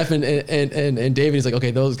saw Jeff and David. He's like,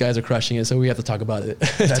 okay, those guys are crushing it, so we have to talk about it.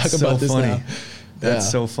 That's so funny.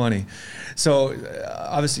 That's so funny. So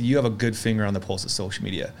obviously you have a good finger on the pulse of social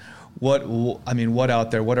media. What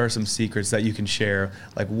out there, what are some secrets that you can share?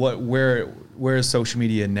 Like where is social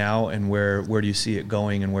media now, and where do you see it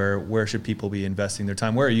going, and where should people be investing their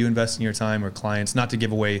time? Where are you investing your time, or clients? Not to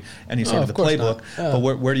give away any sort of the playbook, but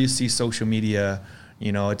where do you see social media?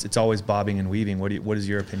 It's always bobbing and weaving. What is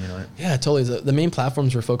your opinion on it? Yeah, totally. The main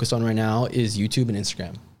platforms we're focused on right now is YouTube and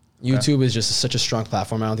Instagram. YouTube is just such a strong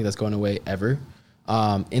platform. I don't think that's going away ever.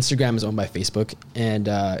 Instagram is owned by Facebook, and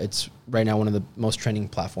it's right now one of the most trending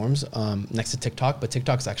platforms next to TikTok. But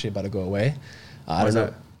TikTok is actually about to go away. I don't know.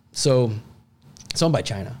 That? So it's owned by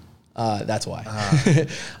China. That's why.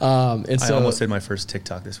 And so I almost did my first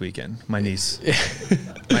TikTok this weekend. My niece,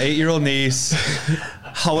 my 8-year-old niece.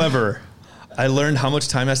 However, I learned how much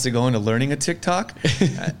time has to go into learning a TikTok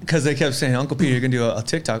because they kept saying, Uncle Peter, you're going to do a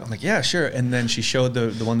TikTok. I'm like, yeah, sure. And then she showed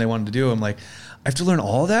the one they wanted to do. I'm like, I have to learn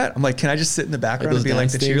all that? I'm like, can I just sit in the background and be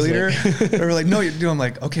like the cheerleader? They were like, no, you do. I'm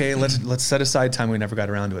like, okay, let's set aside time. We never got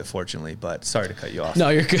around to it, fortunately, but sorry to cut you off. No,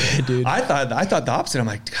 you're good, dude. I thought the opposite. I'm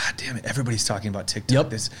like, God damn it, everybody's talking about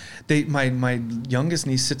TikTok. Yep. My youngest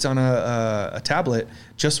niece sits on a tablet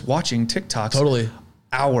just watching TikToks. Totally.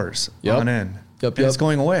 Hours on end. Yep. It's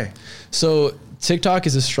going away. So TikTok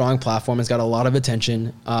is a strong platform. It's got a lot of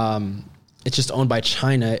attention. It's just owned by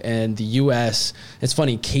China and the US. It's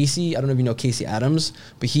funny, Casey, I don't know if you know Casey Adams,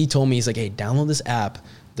 but he told me, he's like, hey, download this app.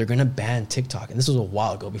 They're going to ban TikTok. And this was a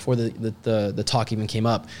while ago, before the talk even came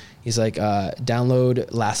up. He's like,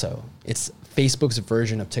 download Lasso. It's Facebook's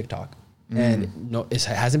version of TikTok. And no, it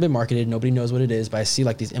hasn't been marketed. Nobody knows what it is, but I see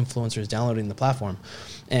like these influencers downloading the platform,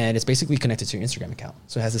 and it's basically connected to your Instagram account.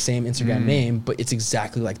 So it has the same Instagram name, but it's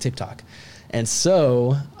exactly like TikTok. And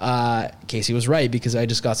so Casey was right, because I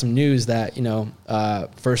just got some news that,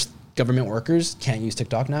 first, government workers can't use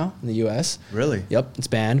TikTok now in the US. Really? Yep, it's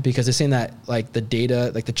banned because they're saying that like the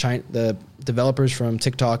data, like the developers from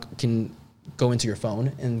TikTok can go into your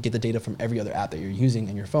phone and get the data from every other app that you're using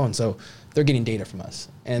in your phone. So they're getting data from us.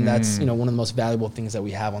 And that's, one of the most valuable things that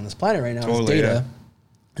we have on this planet right now is data. Yeah.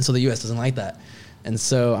 And so the US doesn't like that. And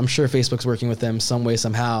so I'm sure Facebook's working with them some way,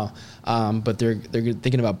 somehow. But they're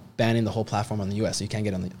thinking about banning the whole platform on the US, so you can't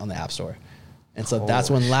get on the App Store. And so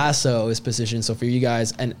that's when Lasso is positioned. So for you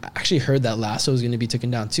guys, and I actually heard that Lasso is going to be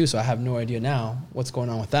taken down too. So I have no idea now what's going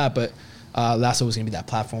on with that. But Lasso was going to be that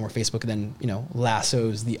platform where Facebook then,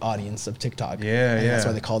 lassos the audience of TikTok. Yeah, and that's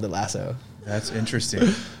why they called it Lasso. That's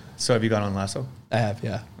interesting. So have you gone on Lasso? I have,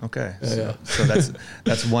 yeah. Okay. Yeah. So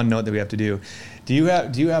that's one note that we have to do. Do you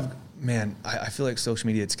have man, I feel like social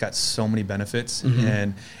media, it's got so many benefits,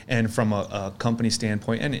 and from a company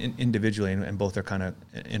standpoint and individually, and both are kind of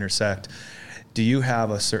intersect. Do you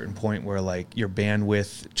have a certain point where like your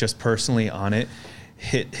bandwidth just personally on it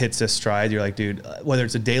hits a stride? You're like, dude, whether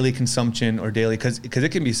it's a daily consumption or daily, because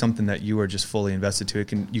it can be something that you are just fully invested to.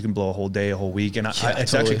 You can blow a whole day, a whole week. And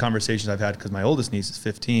it's actually conversations I've had, because my oldest niece is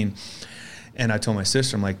 15. And I told my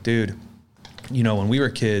sister, I'm like, dude, when we were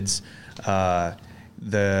kids, you had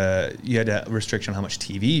a restriction on how much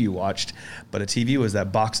TV you watched, but a TV was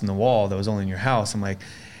that box in the wall that was only in your house. I'm like,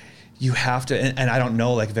 you have to, and I don't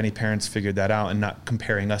know like if any parents figured that out, and not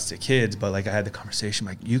comparing us to kids, but like I had the conversation,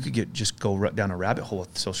 like you could just go down a rabbit hole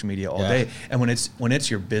with social media all day. And when it's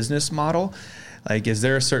your business model, like, is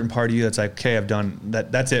there a certain part of you that's like, okay, I've done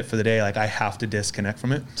that, that's it for the day, like I have to disconnect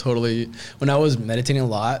from it? Totally. When I was meditating a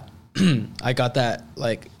lot, I got that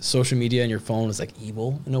like social media and your phone was like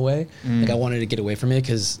evil in a way. Like I wanted to get away from it,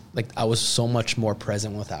 because like I was so much more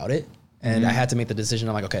present without it. And I had to make the decision.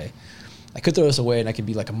 I'm like, okay, I could throw this away and I could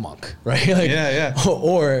be like a monk, right? Like,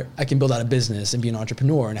 or I can build out a business and be an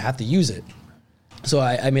entrepreneur, and I have to use it. So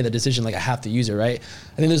I made the decision, like I have to use it, right?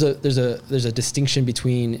 I think there's a distinction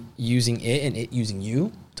between using it and it using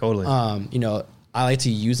you. Totally. I like to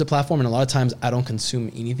use the platform, and a lot of times I don't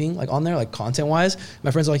consume anything like on there, like content wise.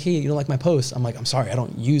 My friends are like, hey, you don't like my posts? I'm like, I'm sorry, I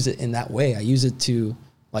don't use it in that way. I use it to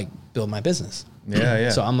like build my business. Yeah.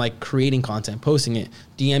 So I'm like creating content, posting it,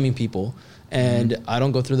 DMing people, and I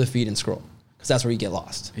don't go through the feed and scroll, because that's where you get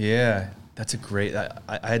lost. Yeah. That's a great, I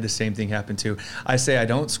had the same thing happen too. I say I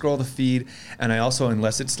don't scroll the feed, and I also,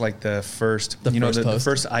 unless it's like the first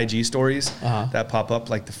IG stories that pop up,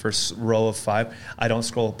 like the first row of 5, I don't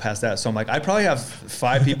scroll past that. So I'm like, I probably have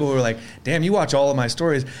 5 people who are like, damn, you watch all of my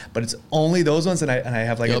stories, but it's only those ones, and I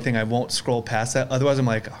have like a thing, I won't scroll past that. Otherwise I'm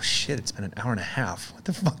like, oh shit, it's been an hour and a half. What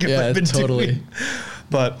the fuck have I been doing?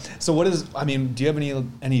 But so do you have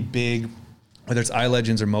any big, whether it's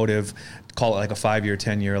iLegends or Motive, call it like a 5-year,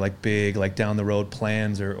 10-year, like big, like down the road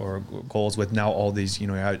plans or goals with now all these,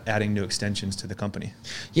 adding new extensions to the company?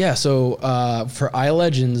 Yeah. So for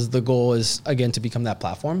iLegends, the goal is, again, to become that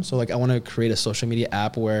platform. So like I want to create a social media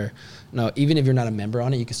app where, even if you're not a member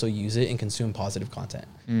on it, you can still use it and consume positive content.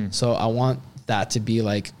 So I want that to be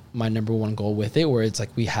like my number one goal with it, where it's like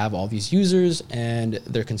we have all these users and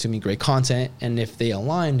they're consuming great content, and if they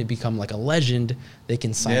align to become like a legend, they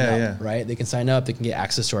can sign up, right? They can sign up, they can get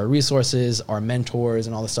access to our resources, our mentors,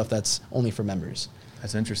 and all the stuff that's only for members.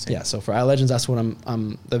 That's interesting. Yeah, so for iLegends, that's what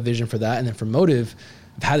I'm the vision for that. And then for Motive,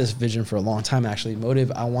 I've had this vision for a long time actually.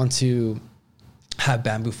 Motive, I want to have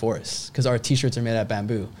bamboo forests because our t-shirts are made out of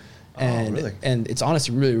bamboo. And, really? And it's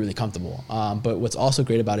honestly really, really comfortable. But what's also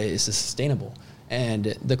great about it is it's sustainable.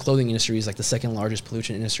 And the clothing industry is like the second largest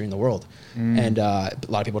pollution industry in the world. And a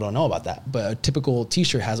lot of people don't know about that. But a typical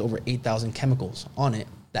t-shirt has over 8,000 chemicals on it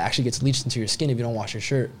that actually gets leached into your skin if you don't wash your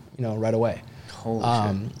shirt, right away. Holy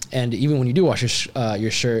shit. And even when you do wash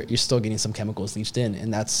your shirt, you're still getting some chemicals leached in,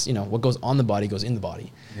 and that's what goes on the body goes in the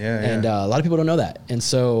body. And a lot of people don't know that, and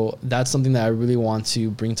so that's something that I really want to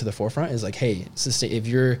bring to the forefront. Is like, hey, if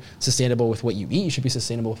you're sustainable with what you eat, you should be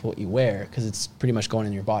sustainable with what you wear because it's pretty much going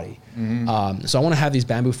in your body. So I want to have these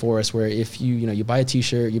bamboo forests where if you buy a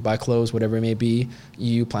t-shirt, you buy clothes, whatever it may be,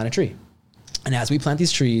 you plant a tree. And as we plant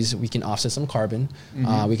these trees, we can offset some carbon.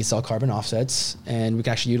 We can sell carbon offsets, and we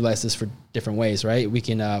can actually utilize this for different ways, right? We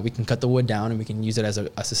can cut the wood down, and we can use it as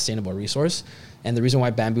a sustainable resource. And the reason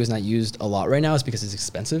why bamboo is not used a lot right now is because it's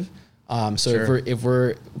expensive. If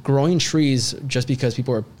we're growing trees just because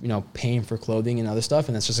people are paying for clothing and other stuff,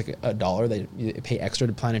 and that's just like $1 they pay extra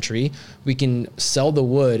to plant a tree, we can sell the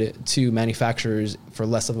wood to manufacturers for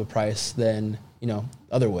less of a price than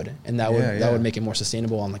other wood, and that would make it more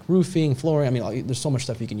sustainable on like roofing, flooring. I mean, there's so much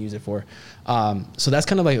stuff you can use it for. So that's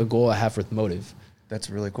kind of like a goal I have with Motive. That's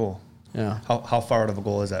really cool. Yeah. How far out of a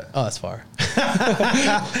goal is that? Oh, that's far.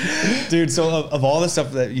 Dude, so of all the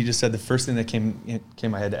stuff that you just said, the first thing that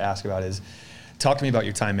came my head to ask about is, talk to me about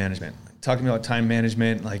your time management. Talk to me about time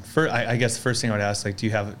management. Like, I guess the first thing I would ask, like, do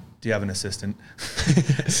you have an assistant?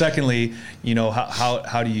 Secondly,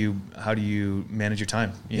 how do you manage your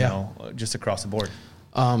time? You know, just across the board.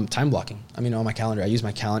 Time blocking. I mean, on my calendar, I use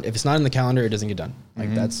my calendar. If it's not in the calendar, it doesn't get done. Like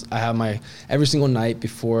I have every single night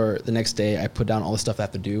before the next day, I put down all the stuff I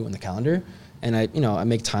have to do in the calendar, and I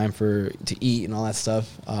make time to eat and all that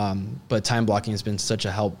stuff. But time blocking has been such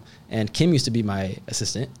a help. And Kim used to be my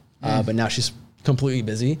assistant, but now she's completely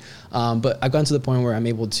busy. But I've gotten to the point where I'm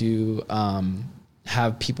able to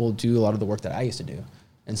have people do a lot of the work that I used to do.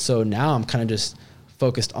 And so now I'm kind of just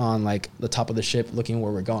focused on like the top of the ship, looking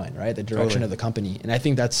where we're going, right? The direction of the company. And I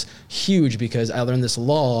think that's huge because I learned this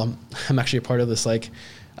law. I'm actually a part of this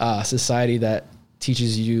society that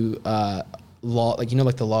teaches you law, like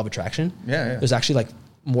the law of attraction. Yeah. There's actually like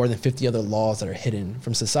more than 50 other laws that are hidden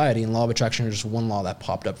from society, and law of attraction is just one law that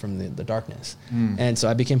popped up from the darkness. And so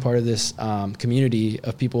I became part of this community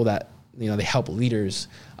of people that they help leaders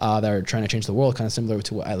that are trying to change the world, kind of similar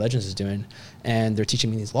to what iLegends is doing, and they're teaching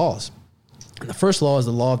me these laws. And the first law is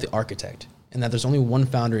the law of the architect, and that there's only one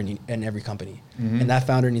founder in every company. And that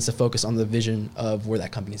founder needs to focus on the vision of where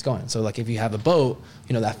that company is going. So like if you have a boat,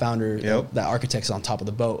 that founder, that architect's on top of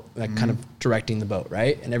the boat, like kind of directing the boat,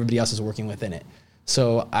 right? And everybody else is working within it.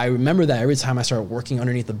 So I remember that every time I started working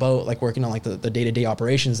underneath the boat, like working on like the day-to-day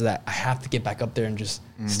operations, that I have to get back up there and just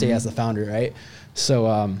stay as the founder, right? So,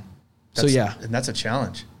 and that's a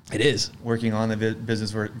challenge. It is. Working on the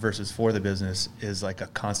business versus for the business is like a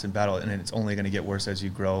constant battle, and it's only going to get worse as you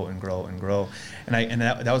grow and grow and grow. And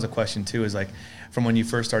that was a question too, is like from when you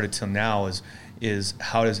first started till now is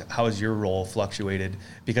how has your role fluctuated?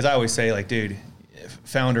 Because I always say, like, dude,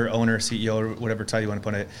 founder, owner, CEO, or whatever title you want to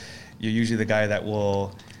put it, you're usually the guy that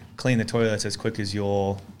will clean the toilets as quick as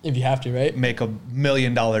you'll, if you have to, right? Make $1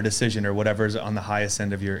 million decision or whatever's on the highest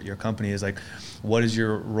end of your company. Is like, what is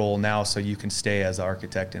your role now so you can stay as the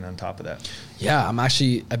architect and on top of that? Yeah,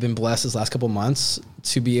 I've been blessed this last couple of months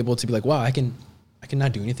to be able to be like, wow, I can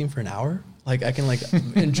not do anything for an hour. Like I can like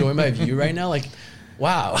enjoy my view right now. Like,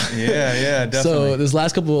 wow. Yeah, definitely. So this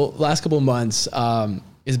last couple of months,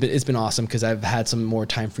 it's been awesome because I've had some more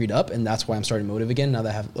time freed up, and that's why I'm starting Motive again now that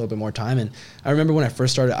I have a little bit more time. And I remember when I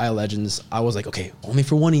first started iLegends, I was like, okay, only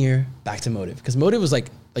for 1 year, back to Motive, because Motive was like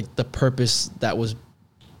the purpose that was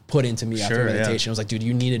put into me after meditation. I was like, dude,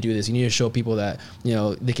 you need to do this. You need to show people that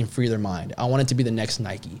they can free their mind. I want it to be the next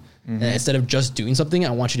Nike. And instead of just doing something,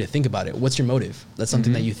 I want you to think about it. What's your motive? That's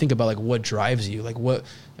something that you think about, like what drives you, like what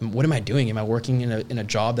am I doing? Am I working in a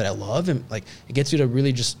job that I love? And like it gets you to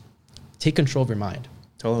really just take control of your mind.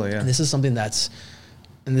 Totally, yeah. And this is something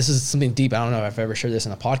deep. I don't know if I've ever shared this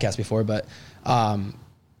in a podcast before, but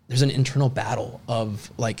there's an internal battle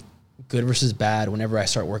of like good versus bad whenever I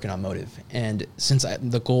start working on Motive. And since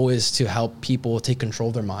the goal is to help people take control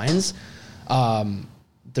of their minds,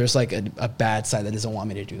 there's like a bad side that doesn't want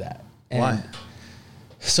me to do that. And why?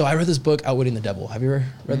 So I read this book, Outwitting the Devil. Have you ever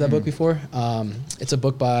read that book before? It's a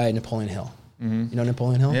book by Napoleon Hill. You know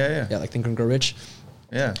Napoleon Hill? Yeah. Yeah, like Think and Grow Rich.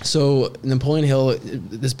 Yeah. So Napoleon Hill,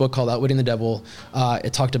 this book called Outwitting the Devil,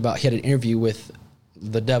 it talked about, he had an interview with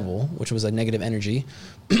the devil, which was a negative energy.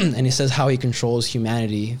 And he says how he controls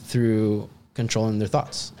humanity through controlling their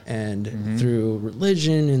thoughts, and through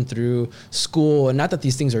religion and through school, and not that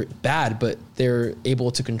these things are bad, but they're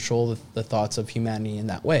able to control the thoughts of humanity in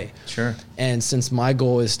that way. Sure. And since my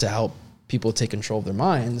goal is to help people take control of their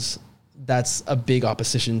minds, that's a big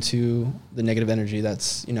opposition to the negative energy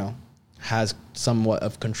that's, you know, has somewhat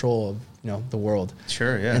of control of, you know, the world.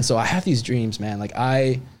 Sure. Yeah. And so I have these dreams, man. Like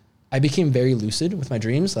I became very lucid with my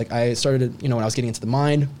dreams. Like I started, you know, when I was getting into the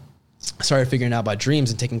mind, I started figuring out about dreams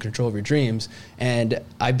and taking control of your dreams. And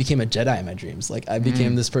I became a Jedi in my dreams. Like I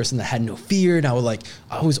became this person that had no fear. And I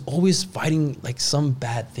was always fighting like some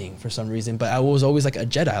bad thing for some reason, but I was always like a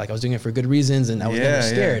Jedi. Like I was doing it for good reasons, and I was never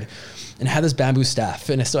scared. And I had this bamboo staff,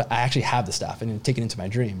 and I actually have the staff and take it into my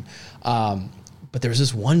dream. But there was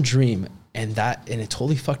this one dream, and it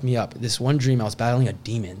totally fucked me up. This one dream, I was battling a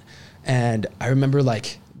demon, and I remember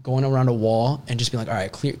like going around a wall and just being like, all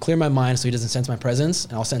right, clear my mind so he doesn't sense my presence,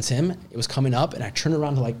 and I'll sense him. It was coming up, and I turned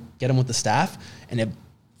around to like get him with the staff, and it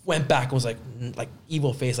went back and was like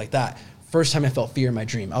evil face like that. First time I felt fear in my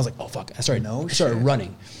dream. I was like, oh fuck. I started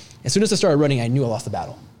running. As soon as I started running, I knew I lost the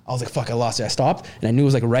battle. I was like, fuck, I lost it. I stopped, and I knew it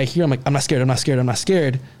was like right here. I'm like, I'm not scared.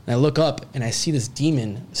 And I look up, and I see this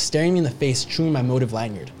demon staring me in the face, chewing my motive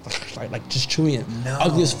lanyard. Like just chewing it. No.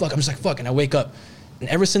 Ugly as fuck. I'm just like, fuck. And I wake up. And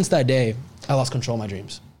ever since that day, I lost control of my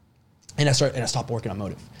dreams. And I stopped working on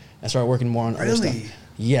motive. I started working more on other stuff.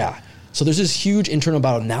 Yeah. So there's this huge internal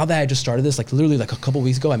battle. Now that I just started this, like literally like a couple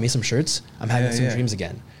weeks ago, I made some shirts. I'm having some dreams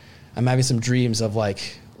again. I'm having some dreams of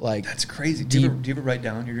like that's crazy. Do you ever write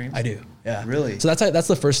down your dreams? I do. Yeah. Really? So that's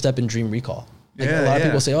the first step in dream recall. Like a lot of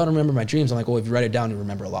people say, oh, I don't remember my dreams. I'm like, well, if you write it down, you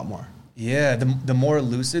remember a lot more. Yeah. The more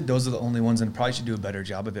lucid, those are the only ones, and I probably should do a better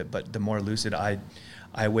job of it, but the more lucid, I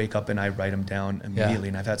wake up and I write them down immediately.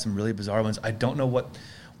 And I've had some really bizarre ones. I don't know what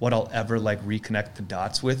I'll ever like reconnect the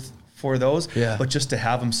dots with for those, but just to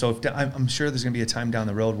have them. So I'm sure there's gonna be a time down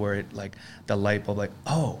the road where it like the light bulb, like,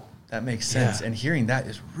 oh, that makes sense. And hearing that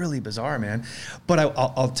is really bizarre, man. But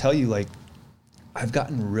I'll tell you, like, I've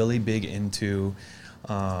gotten really big into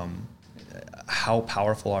how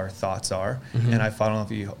powerful our thoughts are. And I don't know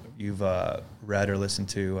if you've read or listened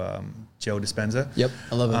to Joe Dispenza. Yep,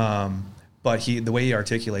 I love him. But the way he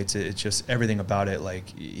articulates it, it's just everything about it. Like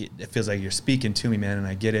it feels like you're speaking to me, man, and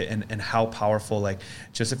I get it. And how powerful, like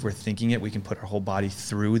just if we're thinking it, we can put our whole body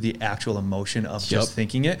through the actual emotion of just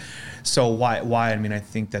thinking it. So why? I mean, I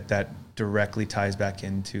think that directly ties back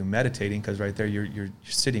into meditating, because right there you're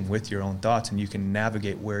sitting with your own thoughts, and you can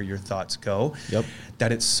navigate where your thoughts go.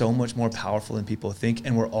 That it's so much more powerful than people think.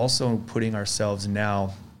 And we're also putting ourselves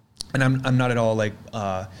now, and I'm not at all like.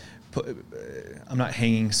 I'm not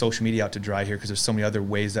hanging social media out to dry here, because there's so many other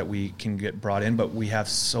ways that we can get brought in, but we have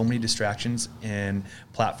so many distractions and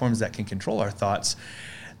platforms that can control our thoughts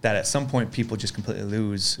that at some point people just completely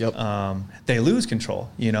lose. They lose control,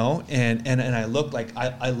 you know? And I look like,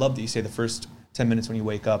 I love that you say the first 10 minutes when you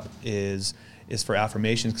wake up is for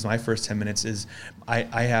affirmations, because my first 10 minutes is,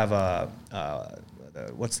 I have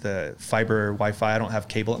what's the fiber Wi-Fi? I don't have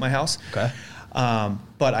cable at my house. Okay.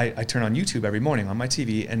 But I turn on YouTube every morning on my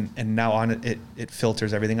TV, and now on it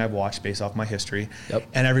filters everything I've watched based off my history.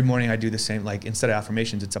 And every morning I do the same, like instead of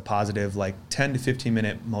affirmations, it's a positive, like 10 to 15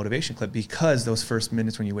 minute motivation clip, because those first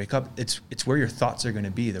minutes when you wake up, it's where your thoughts are going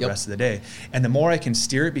to be the rest of the day. And the more I can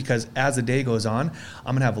steer it, because as the day goes on,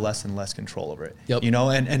 I'm going to have less and less control over it, you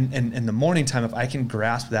know, and the morning time, if I can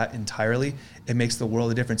grasp that entirely, it makes the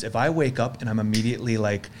world a difference. If I wake up and I'm immediately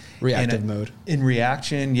like reactive mode, in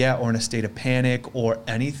reaction, or in a state of panic or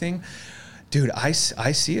anything, dude, I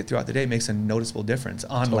see it throughout the day. It makes a noticeable difference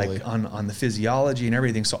on like on the physiology and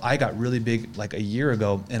everything. So I got really big like a year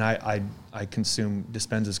ago, and I consume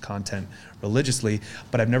Dispenza's content religiously,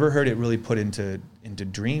 but I've never heard it really put into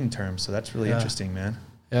dream terms. So that's really interesting, man.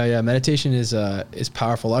 Yeah. Meditation is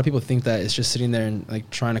powerful. A lot of people think that it's just sitting there and like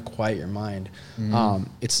trying to quiet your mind.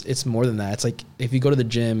 It's more than that. It's like if you go to the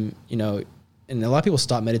gym, you know, and a lot of people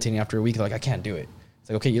stop meditating after a week. They're like, I can't do it. It's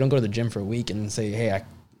like, okay, you don't go to the gym for a week and say, hey,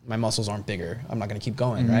 my muscles aren't bigger, I'm not going to keep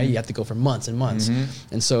going, right? You have to go for months and months.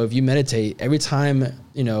 And so if you meditate, every time,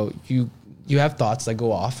 you know, you have thoughts that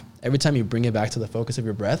go off, every time you bring it back to the focus of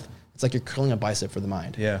your breath, it's like you're curling a bicep for the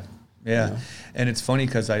mind. Yeah. You know? And it's funny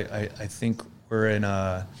because I think we're in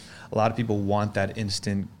a lot of people want that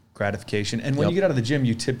instant gratification. And when you get out of the gym,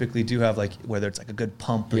 you typically do have like, whether it's like a good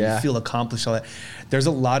pump or you feel accomplished, all that. There's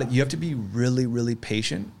a lot of, you have to be really, really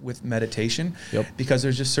patient with meditation because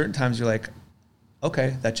there's just certain times you're like,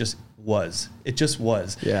 okay, it just was.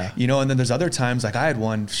 You know, and then there's other times, like I had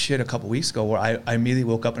one a couple weeks ago where I immediately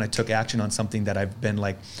woke up and I took action on something that I've been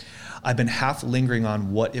like, I've been half lingering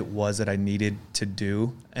on what it was that I needed to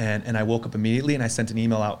do. And I woke up immediately and I sent an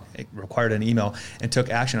email out, it required an email, and took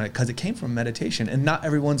action on it because it came from meditation. And not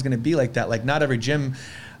everyone's going to be like that. Like not every gym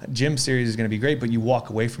series is going to be great, but you walk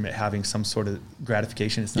away from it having some sort of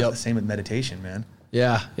gratification. It's not the same with meditation, man.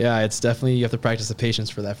 Yeah, it's definitely, you have to practice the patience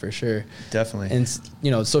for that, for sure. Definitely.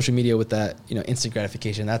 And social media with that, instant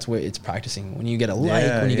gratification, that's what it's practicing. When you get a like,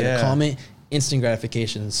 when you get a comment, instant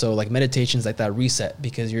gratification. So like meditation's like that reset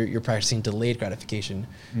because you're practicing delayed gratification,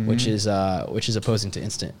 which is opposing to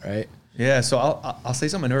instant, right? Yeah. So I'll say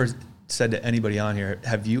something I never said to anybody on here.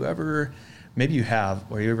 Have you ever, maybe you have,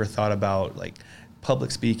 or you ever thought about like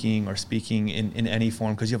public speaking or speaking in any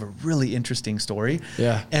form because you have a really interesting story.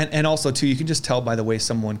 Yeah. And also too, you can just tell by the way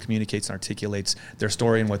someone communicates and articulates their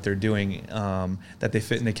story and what they're doing, that they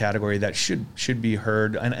fit in the category that should be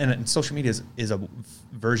heard. And social media is a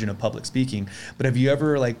version of public speaking. But have you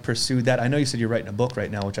ever like pursued that? I know you said you're writing a book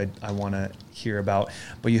right now, which I want to hear about,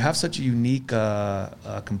 but you have such a unique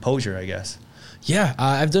composure, I guess. Yeah.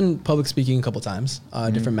 I've done public speaking a couple times,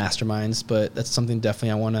 different masterminds, but that's something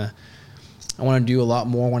definitely I want to do a lot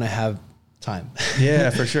more when I have time.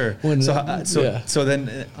 Yeah, for sure. So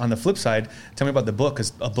then on the flip side, tell me about the book,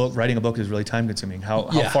 because writing a book is really time consuming. How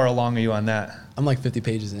far along are you on that? I'm like 50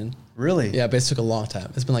 pages in. Really? Yeah, but it took a long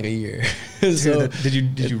time. It's been like a year. So did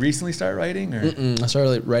you recently start writing? Or? I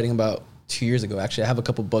started writing about 2 years ago. Actually, I have a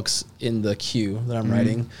couple books in the queue that I'm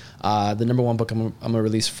writing. The number one book I'm gonna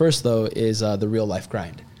release first though is The Real Life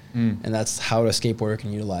Grind. And that's how a skateboarder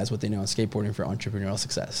can utilize what they know in skateboarding for entrepreneurial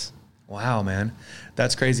success. Wow, man,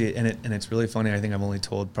 that's crazy, and it's really funny. I think I've only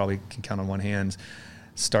told, probably can count on one hand.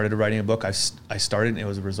 Started writing a book. I started, and it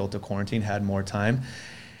was a result of quarantine. Had more time,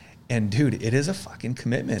 and dude, it is a fucking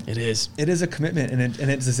commitment. It is. It is a commitment,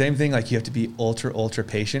 and it's the same thing. Like you have to be ultra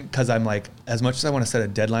patient. Because I'm like, as much as I want to set a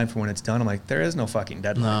deadline for when it's done, I'm like, there is no fucking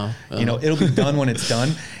deadline. No. It'll be done when it's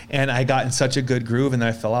done. And I got in such a good groove, and then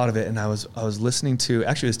I fell out of it. And I was listening to,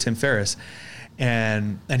 actually it was Tim Ferriss.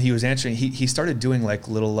 And he was answering. He started doing like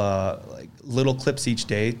little clips each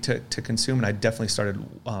day to consume, and I definitely started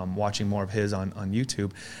watching more of his on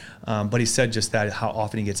YouTube. But he said just that, how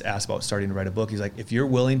often he gets asked about starting to write a book. He's like, if you're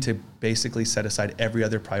willing to basically set aside every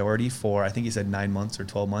other priority for, I think he said 9 months or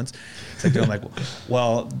 12 months. It's like, I'm like,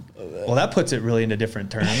 well, that puts it really into different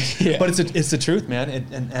terms. Yeah. But it's the truth, man.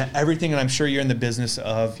 And everything, and I'm sure you're in the business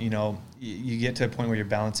of, you get to a point where you're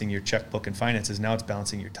balancing your checkbook and finances. Now it's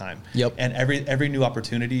balancing your time. Yep. And every new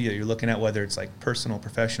opportunity that you're looking at, whether it's like personal,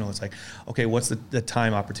 professional, it's like, okay, what's the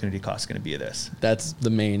time opportunity cost going to be of this? That's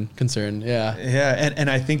the main concern. Yeah. Yeah. And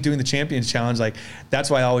I think doing the Champions Challenge, like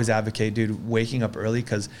that's why I always advocate, dude, waking up early,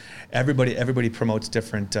 because everybody promotes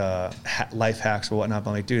different life hacks or whatnot.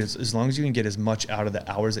 But I'm like, dude, as long as you can get as much out of the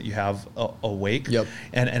hours that you have awake. Yep.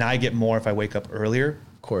 And I get more if I wake up earlier.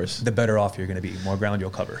 Of course. The better off you're going to be, more ground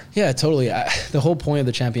you'll cover. Yeah, totally. The whole point of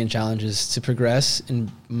the Champion Challenge is to progress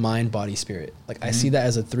in mind, body, spirit. Like I see that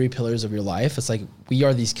as the 3 pillars of your life. It's like we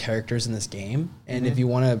are these characters in this game, and if you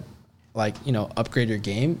want to upgrade your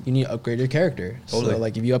game, you need to upgrade your character. Totally. So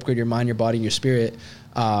like if you upgrade your mind, your body, and your spirit,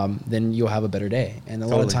 then you'll have a better day. And a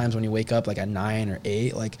lot of times when you wake up like at 9 or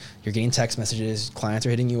 8, like you're getting text messages, clients are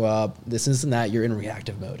hitting you up, this and that, you're in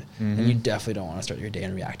reactive mode. And you definitely don't want to start your day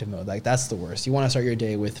in reactive mode. Like that's the worst. You want to start your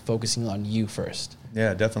day with focusing on you first.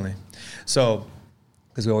 Yeah, definitely. So,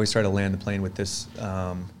 because we always try to land the plane with this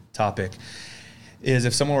topic, is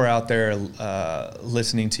if someone were out there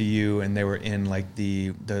listening to you and they were in like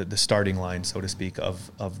the starting line, so to speak,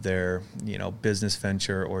 of their business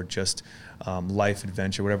venture or just life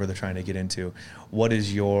adventure, whatever they're trying to get into, what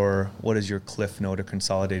is your cliff note or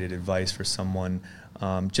consolidated advice for someone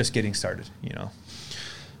just getting started?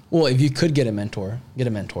 Well, if you could get a mentor,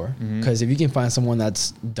 because if you can find someone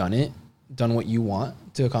that's done what you want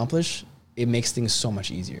to accomplish, it makes things so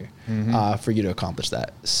much easier for you to accomplish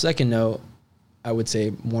that. Second note, I would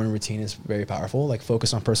say morning routine is very powerful. Like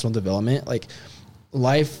focus on personal development. Like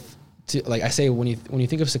life, like I say, when you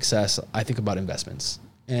think of success, I think about investments.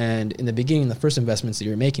 And in the beginning, the first investments that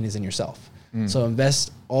you're making is in yourself. So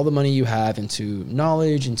invest all the money you have into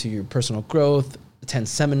knowledge, into your personal growth, attend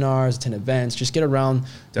seminars, attend events, just get around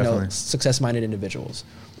success-minded individuals.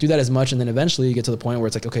 Do that as much, and then eventually you get to the point where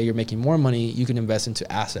it's like, okay, you're making more money, you can invest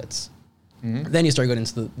into assets. Then you start going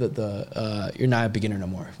into the you're not a beginner no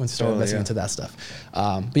more once you start investing into that stuff.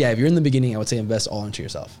 But yeah, if you're in the beginning, I would say invest all into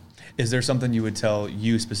yourself. Is there something you would tell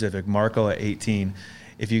you specific, Marco at 18,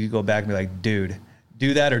 if you could go back and be like, dude,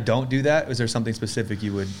 do that or don't do that? Is there something specific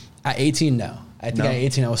you would? At 18, no. I think at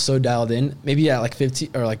 18, I was so dialed in. Maybe at like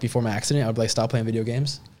 15 or like before my accident, I would like stop playing video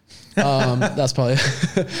games. That's probably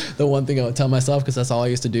the one thing I would tell myself, because that's all I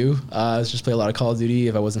used to do. Is just play a lot of Call of Duty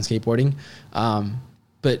if I wasn't skateboarding.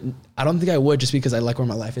 But I don't think I would, just because I like where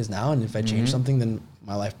my life is now. And if I change something, then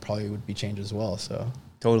my life probably would be changed as well. So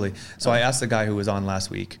totally. So I asked the guy who was on last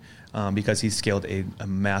week, because he scaled a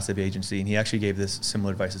massive agency, and he actually gave this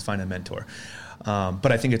similar advice: is find a mentor.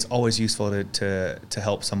 But I think it's always useful to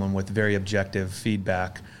help someone with very objective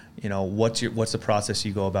feedback. You know, what's the process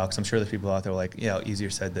you go about? Because I'm sure there's people out there like, yeah,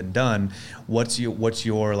 easier said than done. What's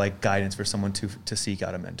your like guidance for someone to seek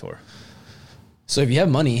out a mentor? So if you have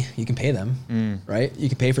money, you can pay them, right? You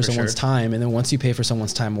can pay for someone's time. And then once you pay for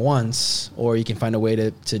someone's time once, or you can find a way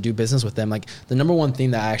to do business with them. Like the number one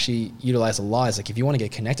thing that I actually utilize a lot is like, if you want to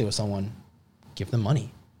get connected with someone, give them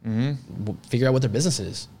money. Figure out what their business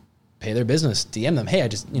is. Pay their business. DM them. Hey, I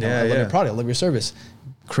love your product. I love your service.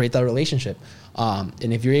 Create that relationship.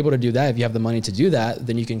 And if you're able to do that, if you have the money to do that,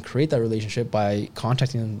 then you can create that relationship by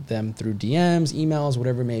contacting them through DMs, emails,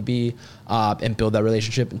 whatever it may be, and build that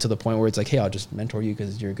relationship to the point where it's like, hey, I'll just mentor you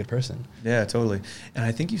because you're a good person. Yeah, totally. And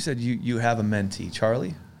I think you said you have a mentee,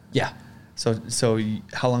 Charlie? Yeah. So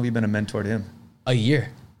how long have you been a mentor to him? A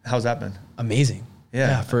year. How's that been? Amazing.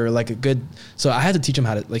 Yeah. For like a good, so I had to teach him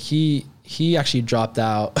how to, like he actually dropped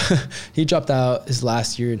out. He dropped out his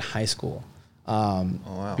last year in high school.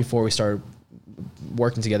 Wow. Before we started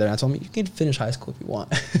working together, and I told him, you can finish high school if you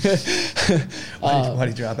want. Why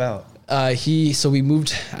did he drop out?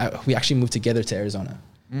 We actually moved together to Arizona.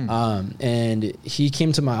 And he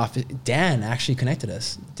came to my office. Dan actually connected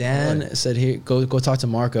us. Dan said, "Here, go talk to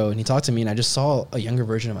Marco." And he talked to me, and I just saw a younger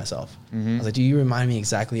version of myself. I was like, "Do you remind me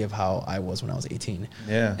exactly of how I was when I was 18?"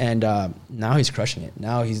 Yeah. And now he's crushing it.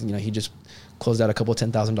 Now he just closed out a couple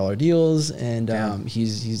 $10,000 deals, and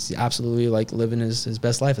he's absolutely like living his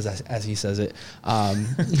best life as he says it.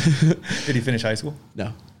 Did he finish high school?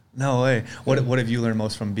 No. No way. What have you learned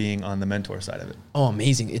most from being on the mentor side of it? Oh,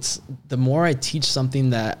 amazing. It's the more I teach something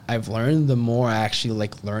that I've learned, the more I actually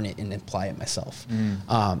like learn it and apply it myself.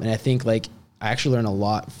 And I think like I actually learn a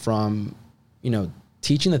lot from,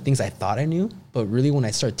 teaching the things I thought I knew, but really when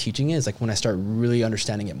I start teaching it, it's like when I start really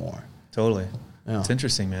understanding it more. Totally. Yeah. It's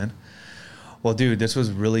interesting, man. Well, dude, this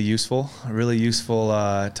was really useful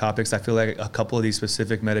topics. I feel like a couple of these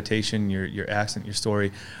specific meditation, your accent, your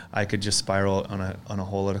story, I could just spiral on a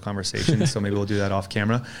whole lot of conversation. So maybe we'll do that off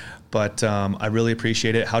camera. But I really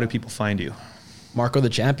appreciate it. How do people find you? Marco the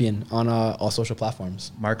Champion on all social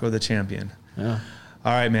platforms. Marco the Champion. Yeah.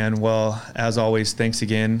 All right, man. Well, as always, thanks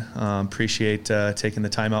again. Appreciate taking the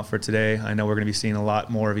time out for today. I know we're going to be seeing a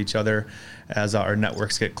lot more of each other as our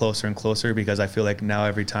networks get closer and closer, because I feel like now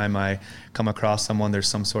every time I come across someone, there's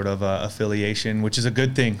some sort of affiliation, which is a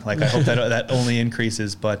good thing. Like I hope that only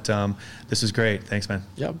increases. But this was great. Thanks, man.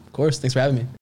 Yeah, of course. Thanks for having me.